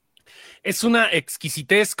 Es una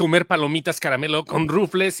exquisitez comer palomitas caramelo con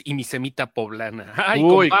rufles y mi semita poblana. ¡Ay,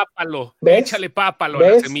 con pápalo! ¿Ves? Échale pápalo a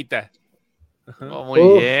la semita. Oh,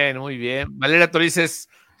 muy bien, muy bien. Valeria Torices,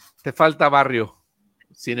 te falta barrio.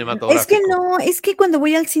 cinematográfico. Es que cuando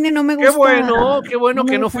voy al cine no me gusta. Qué bueno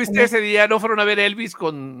que no fuiste ese día, no fueron a ver Elvis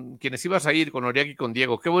con quienes ibas a ir, con Oriaki y con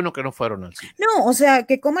Diego. Qué bueno que no fueron al cine. No, o sea,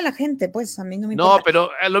 que coma la gente, pues a mí no me importa. No,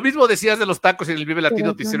 pero lo mismo decías de los tacos y en el Vive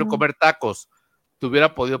Latino te hicieron comer tacos. Te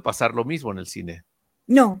hubiera podido pasar lo mismo en el cine.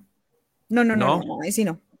 No, ahí sí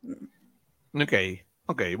no.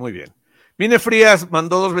 Ok, muy bien. Mine Frías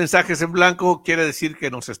mandó 2 mensajes en blanco, quiere decir que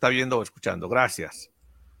nos está viendo o escuchando. Gracias.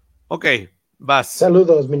 Ok, vas.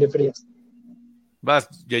 Saludos, Mine Frías. Vas,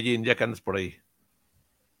 Yejin, ya que andas por ahí.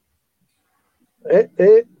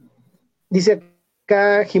 Dice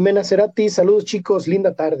acá Jimena Cerati, saludos chicos,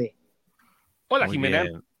 linda tarde. Hola, Muy Jimena.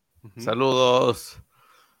 Bien. Saludos.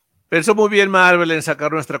 Pensó muy bien Marvel en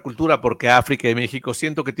sacar nuestra cultura porque África y México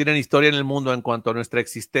siento que tienen historia en el mundo en cuanto a nuestra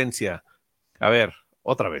existencia. A ver,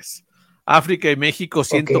 otra vez. África y México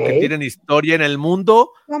siento que tienen historia en el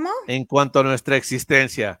mundo en cuanto a nuestra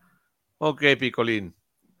existencia. Ok, Picolín.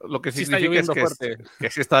 Lo que significa es que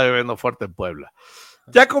sí está lloviendo fuerte en Puebla.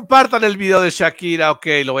 Ya compartan el video de Shakira. Ok,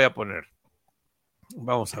 lo voy a poner.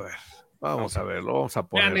 Vamos a ver. Lo vamos a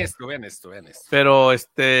poner. Vean esto. Pero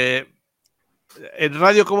en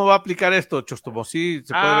radio, ¿cómo va a aplicar esto, Chostomo? ¿Sí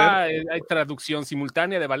se puede ver? Hay traducción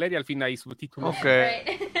simultánea de Valeria, al fin hay subtítulos. Ok.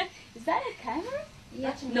 Is that a camera?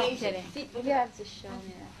 Yeah, no kidding. You have to show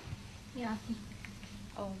me that. Yeah.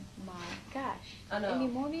 Oh my gosh. En mi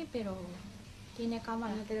móvil, pero tiene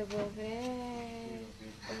cámara. No te lo puedo creer.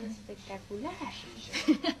 Es espectacular.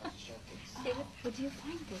 Where do you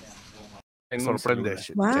find this? Sorprende.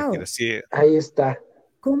 Wow. Sí. Ahí está.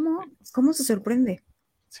 ¿Cómo se sorprende?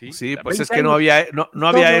 Sí, pues es que no había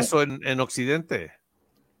eso en Occidente.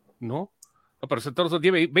 No, pero todos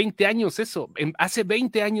tiene 20 años eso. Hace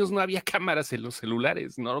 20 años no había cámaras en los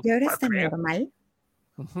celulares, ¿no? ¿Y ahora está normal?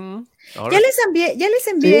 Uh-huh. Ya les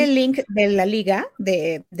envié el link de la liga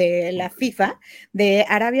de la FIFA de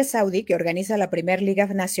Arabia Saudí, que organiza la primer liga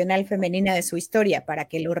nacional femenina de su historia, para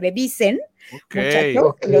que lo revisen,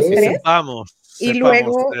 muchachos, los 3. Y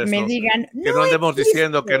luego me digan... Que no andemos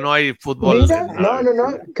diciendo que no hay fútbol. Mira, no.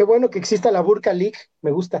 Qué bueno que exista la Burka League.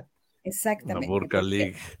 Me gusta. Exactamente. La Burka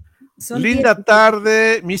League. Son Linda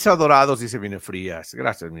tarde, mis adorados, dice Mine Frías.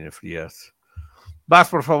 Gracias, Mine Frías. Vas,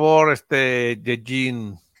 por favor,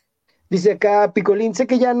 Yejin. Dice acá, Picolín, sé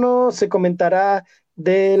que ya no se comentará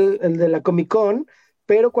de la Comic Con,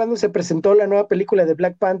 pero cuando se presentó la nueva película de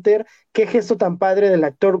Black Panther, qué gesto tan padre del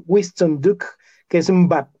actor Winston Duke, que es un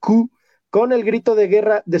Baku, con el grito de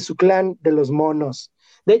guerra de su clan de los monos.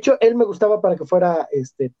 De hecho, él me gustaba para que fuera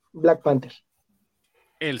Black Panther.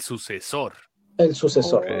 El sucesor.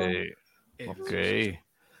 Ok.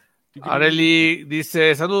 Areli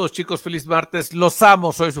dice, saludos chicos, feliz martes, los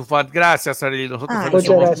amo, soy su fan. Gracias, Areli. Nosotros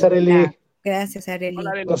muchas gracias, Areli. Gracias, Areli.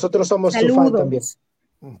 Nosotros somos su fan también.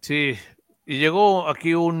 Sí, y llegó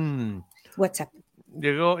aquí un WhatsApp.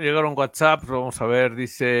 Llegaron WhatsApp, vamos a ver,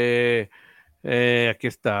 dice, aquí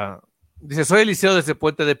está. Dice, soy Eliseo desde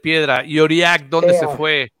Puente de Piedra. ¿Y Oriac dónde se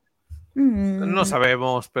fue? No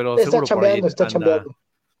sabemos, pero seguro por ahí está chambeando.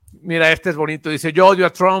 Mira, este es bonito. Dice, yo odio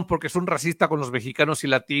a Trump porque es un racista con los mexicanos y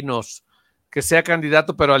latinos. Que sea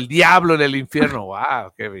candidato, pero al diablo en el infierno.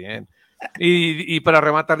 ¡Wow! ¡Qué bien! Y para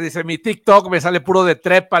rematar, dice, mi TikTok me sale puro de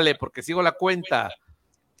trépale porque sigo la cuenta.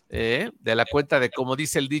 De la cuenta de, como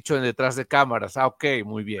dice el dicho, en detrás de cámaras. Ok,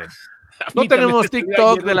 muy bien. No tenemos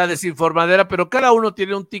TikTok de la desinformadera, pero cada uno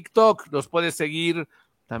tiene un TikTok. Nos puedes seguir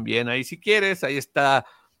también ahí si quieres. Ahí está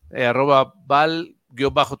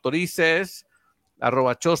 @val_torices,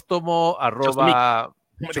 @Chóstomo,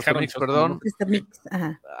 @Chostomix, perdón,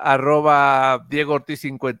 @Diego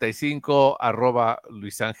Ortiz55,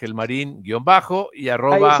 @Luisangelmarín_ y @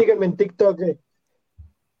 Ahí sígueme en TikTok.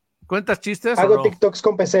 ¿Cuentas chistes? Hago TikToks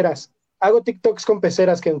con peceras.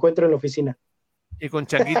 Que encuentro en la oficina. ¿Y con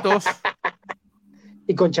changuitos?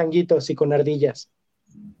 Y con changuitos y con ardillas.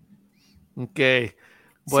 Ok.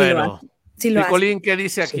 Bueno. Sí Picolín, ¿qué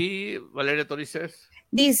dice aquí, Valeria Torices?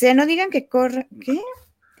 Dice, no digan que corren, ¿qué?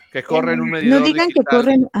 Que corren un medidor No digan digital. que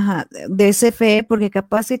corren de CFE porque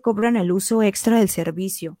capaz que cobran el uso extra del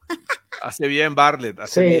servicio. Hace bien, Bartlett,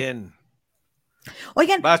 hace bien.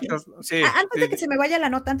 Oigan, antes de que se me vaya la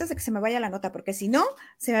nota, porque si no,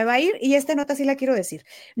 se me va a ir, y esta nota sí la quiero decir.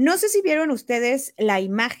 No sé si vieron ustedes la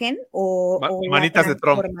imagen o manitas la de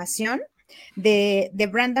Trump. información de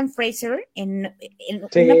Brandon Fraser en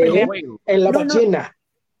sí, una primera... en la ballena.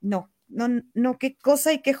 No, no, qué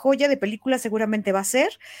cosa y qué joya de película seguramente va a ser.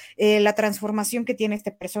 La transformación que tiene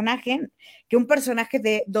este personaje, que un personaje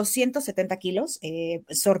de 270 kilos,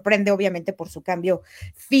 sorprende obviamente por su cambio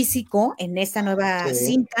físico en esta nueva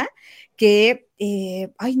cinta, que,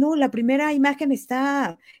 la primera imagen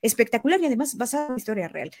está espectacular y además basada en la historia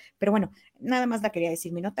real. Pero bueno, nada más la quería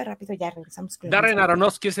decir, mi nota rápido, ya regresamos. Darren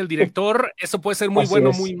Aronofsky es el director, eso puede ser muy bueno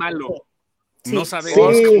o muy malo. Sí. No sabemos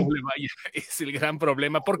cómo le vaya, es el gran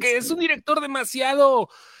problema, porque es un director demasiado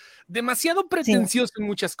pretencioso en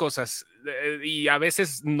muchas cosas, y a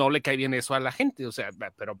veces no le cae bien eso a la gente, o sea,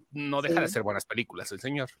 pero no deja de hacer buenas películas el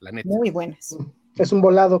señor, la neta. Muy buenas. Es un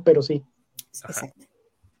volado, pero sí. Exacto.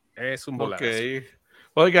 Es un volado. Okay.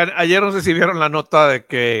 Oigan, ayer no sé si vieron la nota de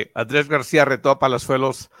que Andrés García retó a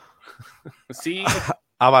Palazuelos sí,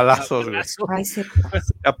 a balazos. Ay, sí.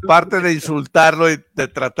 Aparte de insultarlo y de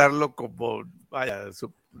tratarlo como, vaya,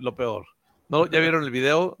 lo peor. ¿No? ¿Ya vieron el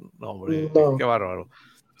video? No, hombre, no. Qué bárbaro.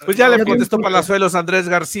 Pues ya le contestó Palazuelos. Andrés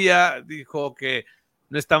García dijo que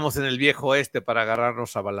no estamos en el viejo oeste para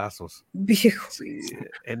agarrarnos a balazos. Viejo. Sí,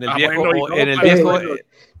 en el viejo.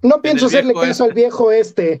 No pienso hacerle caso al viejo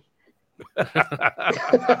este.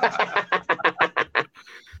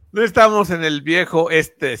 No estamos en el viejo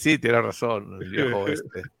este. Sí, tiene razón, el viejo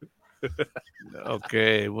oeste. Ok,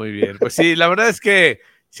 muy bien. Pues sí, la verdad es que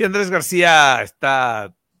sí, Andrés García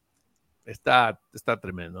está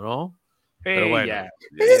tremendo, ¿no? Pero bueno.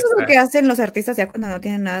 Eso es lo que hacen los artistas ya cuando no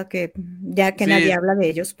tienen nada que, ya que nadie habla de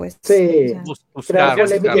ellos, pues. Sí, buscar,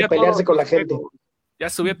 pelearse con la gente.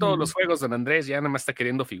 Ya subió todos los juegos, don Andrés, ya nada más está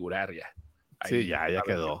queriendo figurar ya. Sí, ya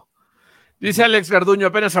quedó. Dice Alex Garduño,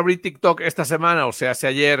 apenas abrí TikTok esta semana, o sea, hace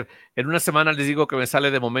ayer. En una semana les digo que me sale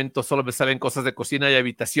de momento, solo me salen cosas de cocina y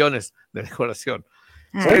habitaciones de decoración.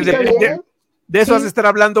 De eso vas a estar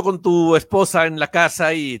hablando con tu esposa en la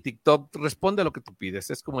casa y TikTok responde a lo que tú pides.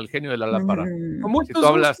 Es como el genio de la lámpara. Como si tú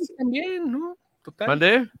hablas también, ¿no? Total.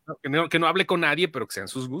 ¿Mande? Que no hable con nadie, pero que sean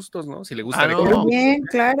sus gustos, ¿no? Si le gusta. Bien,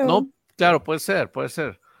 claro. No, claro, puede ser.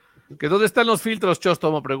 ¿Que dónde están los filtros,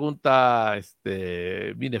 Chostomo? Pregunta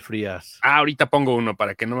Vine Frías. Ahorita pongo uno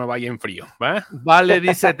para que no me vaya en frío, ¿va? Vale,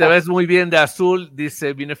 dice, te ves muy bien de azul,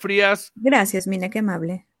 dice Vine Frías. Gracias, Mina, qué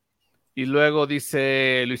amable. Y luego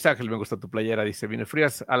dice Luis Ángel, me gusta tu playera, dice Vine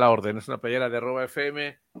Frías, a la orden. Es una playera de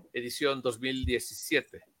 @FM, edición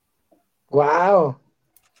 2017. ¡Wow!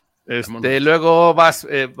 Luego vas,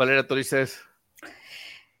 Valeria Torices.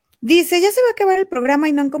 Dice, ya se va a acabar el programa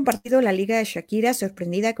y no han compartido la liga de Shakira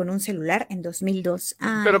sorprendida con un celular en 2002.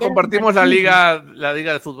 Pero compartimos la liga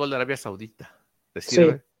de fútbol de Arabia Saudita. ¿Te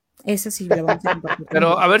sirve? Sí. Eso sí, lo vamos a compartir.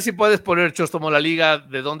 Pero a ver si puedes poner, Chostomo, la liga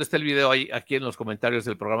de dónde está el video ahí, aquí en los comentarios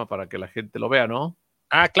del programa para que la gente lo vea, ¿no?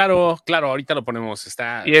 Ah, claro, ahorita lo ponemos.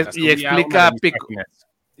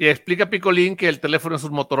 Y explica Picolín que el teléfono es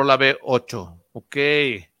un Motorola B8. Ok.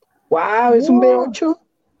 ¡Wow! ¿Es un B8?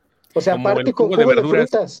 O sea, aparte con jugo de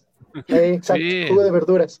frutas. Exacto, sí. Jugo de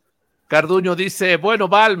verduras. Carduño dice, bueno,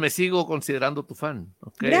 Val, me sigo considerando tu fan.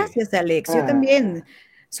 Okay. Gracias, Alex. Yo también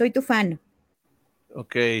soy tu fan.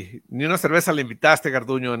 Ok. Ni una cerveza le invitaste,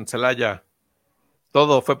 Carduño, en Celaya.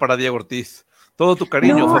 Todo fue para Diego Ortiz. Todo tu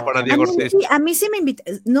cariño fue para Diego Ortiz. A mí sí me invitó.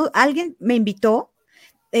 No, alguien me invitó,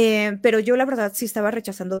 pero yo la verdad sí estaba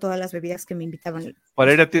rechazando todas las bebidas que me invitaban.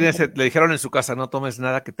 Valeria le dijeron en su casa, no tomes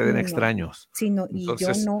nada que te den extraños. Sí, no, y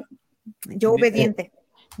entonces, yo obediente.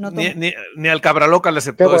 No ni al Cabraloca le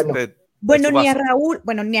aceptó ni a Raúl,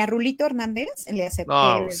 ni a Rulito Hernández le acepté.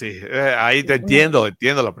 No, sí, ahí te entiendo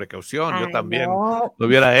la precaución, yo también lo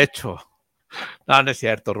hubiera hecho. No es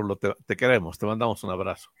cierto, Rulo, te queremos, te mandamos un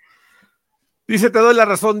abrazo. Dice, te doy la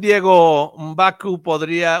razón, Diego, Mbaku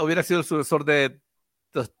hubiera sido el sucesor de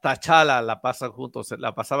T'Challa, la pasaban juntos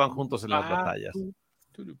en las batallas.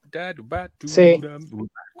 Sí.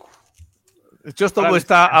 Chostomo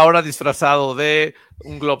está ahora disfrazado de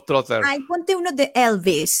un Globetrotter. Ay, ponte uno de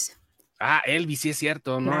Elvis. Ah, Elvis, sí es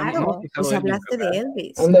cierto. Claro, pues hablaste de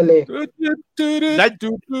Elvis. Ándale.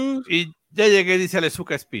 Y ya llegué, dice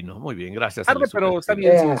Alezuca Espino. Muy bien, gracias. Tarde, pero está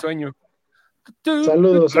bien sin sueño.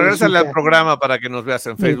 Saludos. Regrésale al programa para que nos veas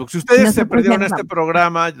en Facebook. Si ustedes se perdieron este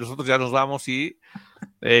programa, nosotros ya nos vamos y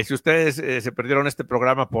si ustedes se perdieron este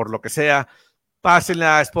programa por lo que sea, pásenle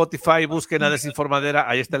a Spotify, busquen a Desinformadera,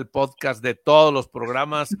 ahí está el podcast de todos los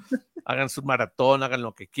programas, hagan su maratón, hagan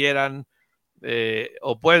lo que quieran,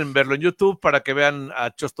 o pueden verlo en YouTube para que vean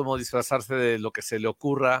a Chostomo disfrazarse de lo que se le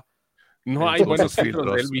ocurra. No hay buenos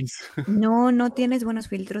filtros de Elvis. No tienes buenos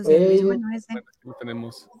filtros de Elvis. Bueno, ese. No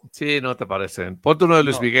tenemos. Sí, no te parecen. Ponte uno de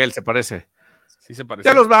Luis Miguel, ¿se parece? Sí se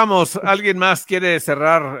pareció. Ya los vamos. ¿Alguien más quiere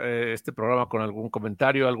cerrar este programa con algún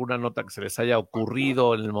comentario, alguna nota que se les haya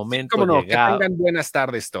ocurrido en el momento? Cómo no, llegado? que tengan buenas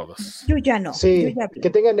tardes todos. Yo ya no. Sí, que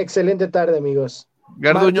tengan excelente tarde, amigos.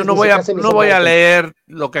 Garduño, no voy a leer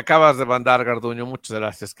lo que acabas de mandar, Garduño. Muchas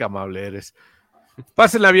gracias, qué amable eres.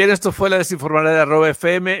 Pásenla bien, esto fue la desinformadera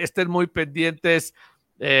 @FM. Estén muy pendientes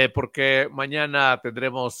porque mañana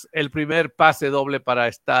tendremos el primer pase doble para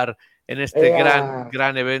estar en este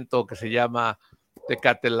gran evento que se llama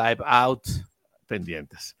Tecate Live Out.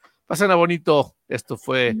 Pendientes. Pásenla bonito. Esto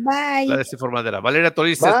fue la desinformadera. Valeria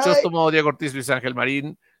Torices, Chóstomo, Diego Ortiz, Luis Ángel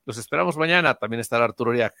Marín. Los esperamos mañana. También estará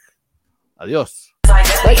Arturo Uriac. Adiós.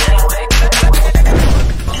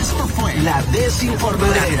 Esto fue la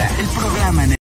desinformadera, el programa en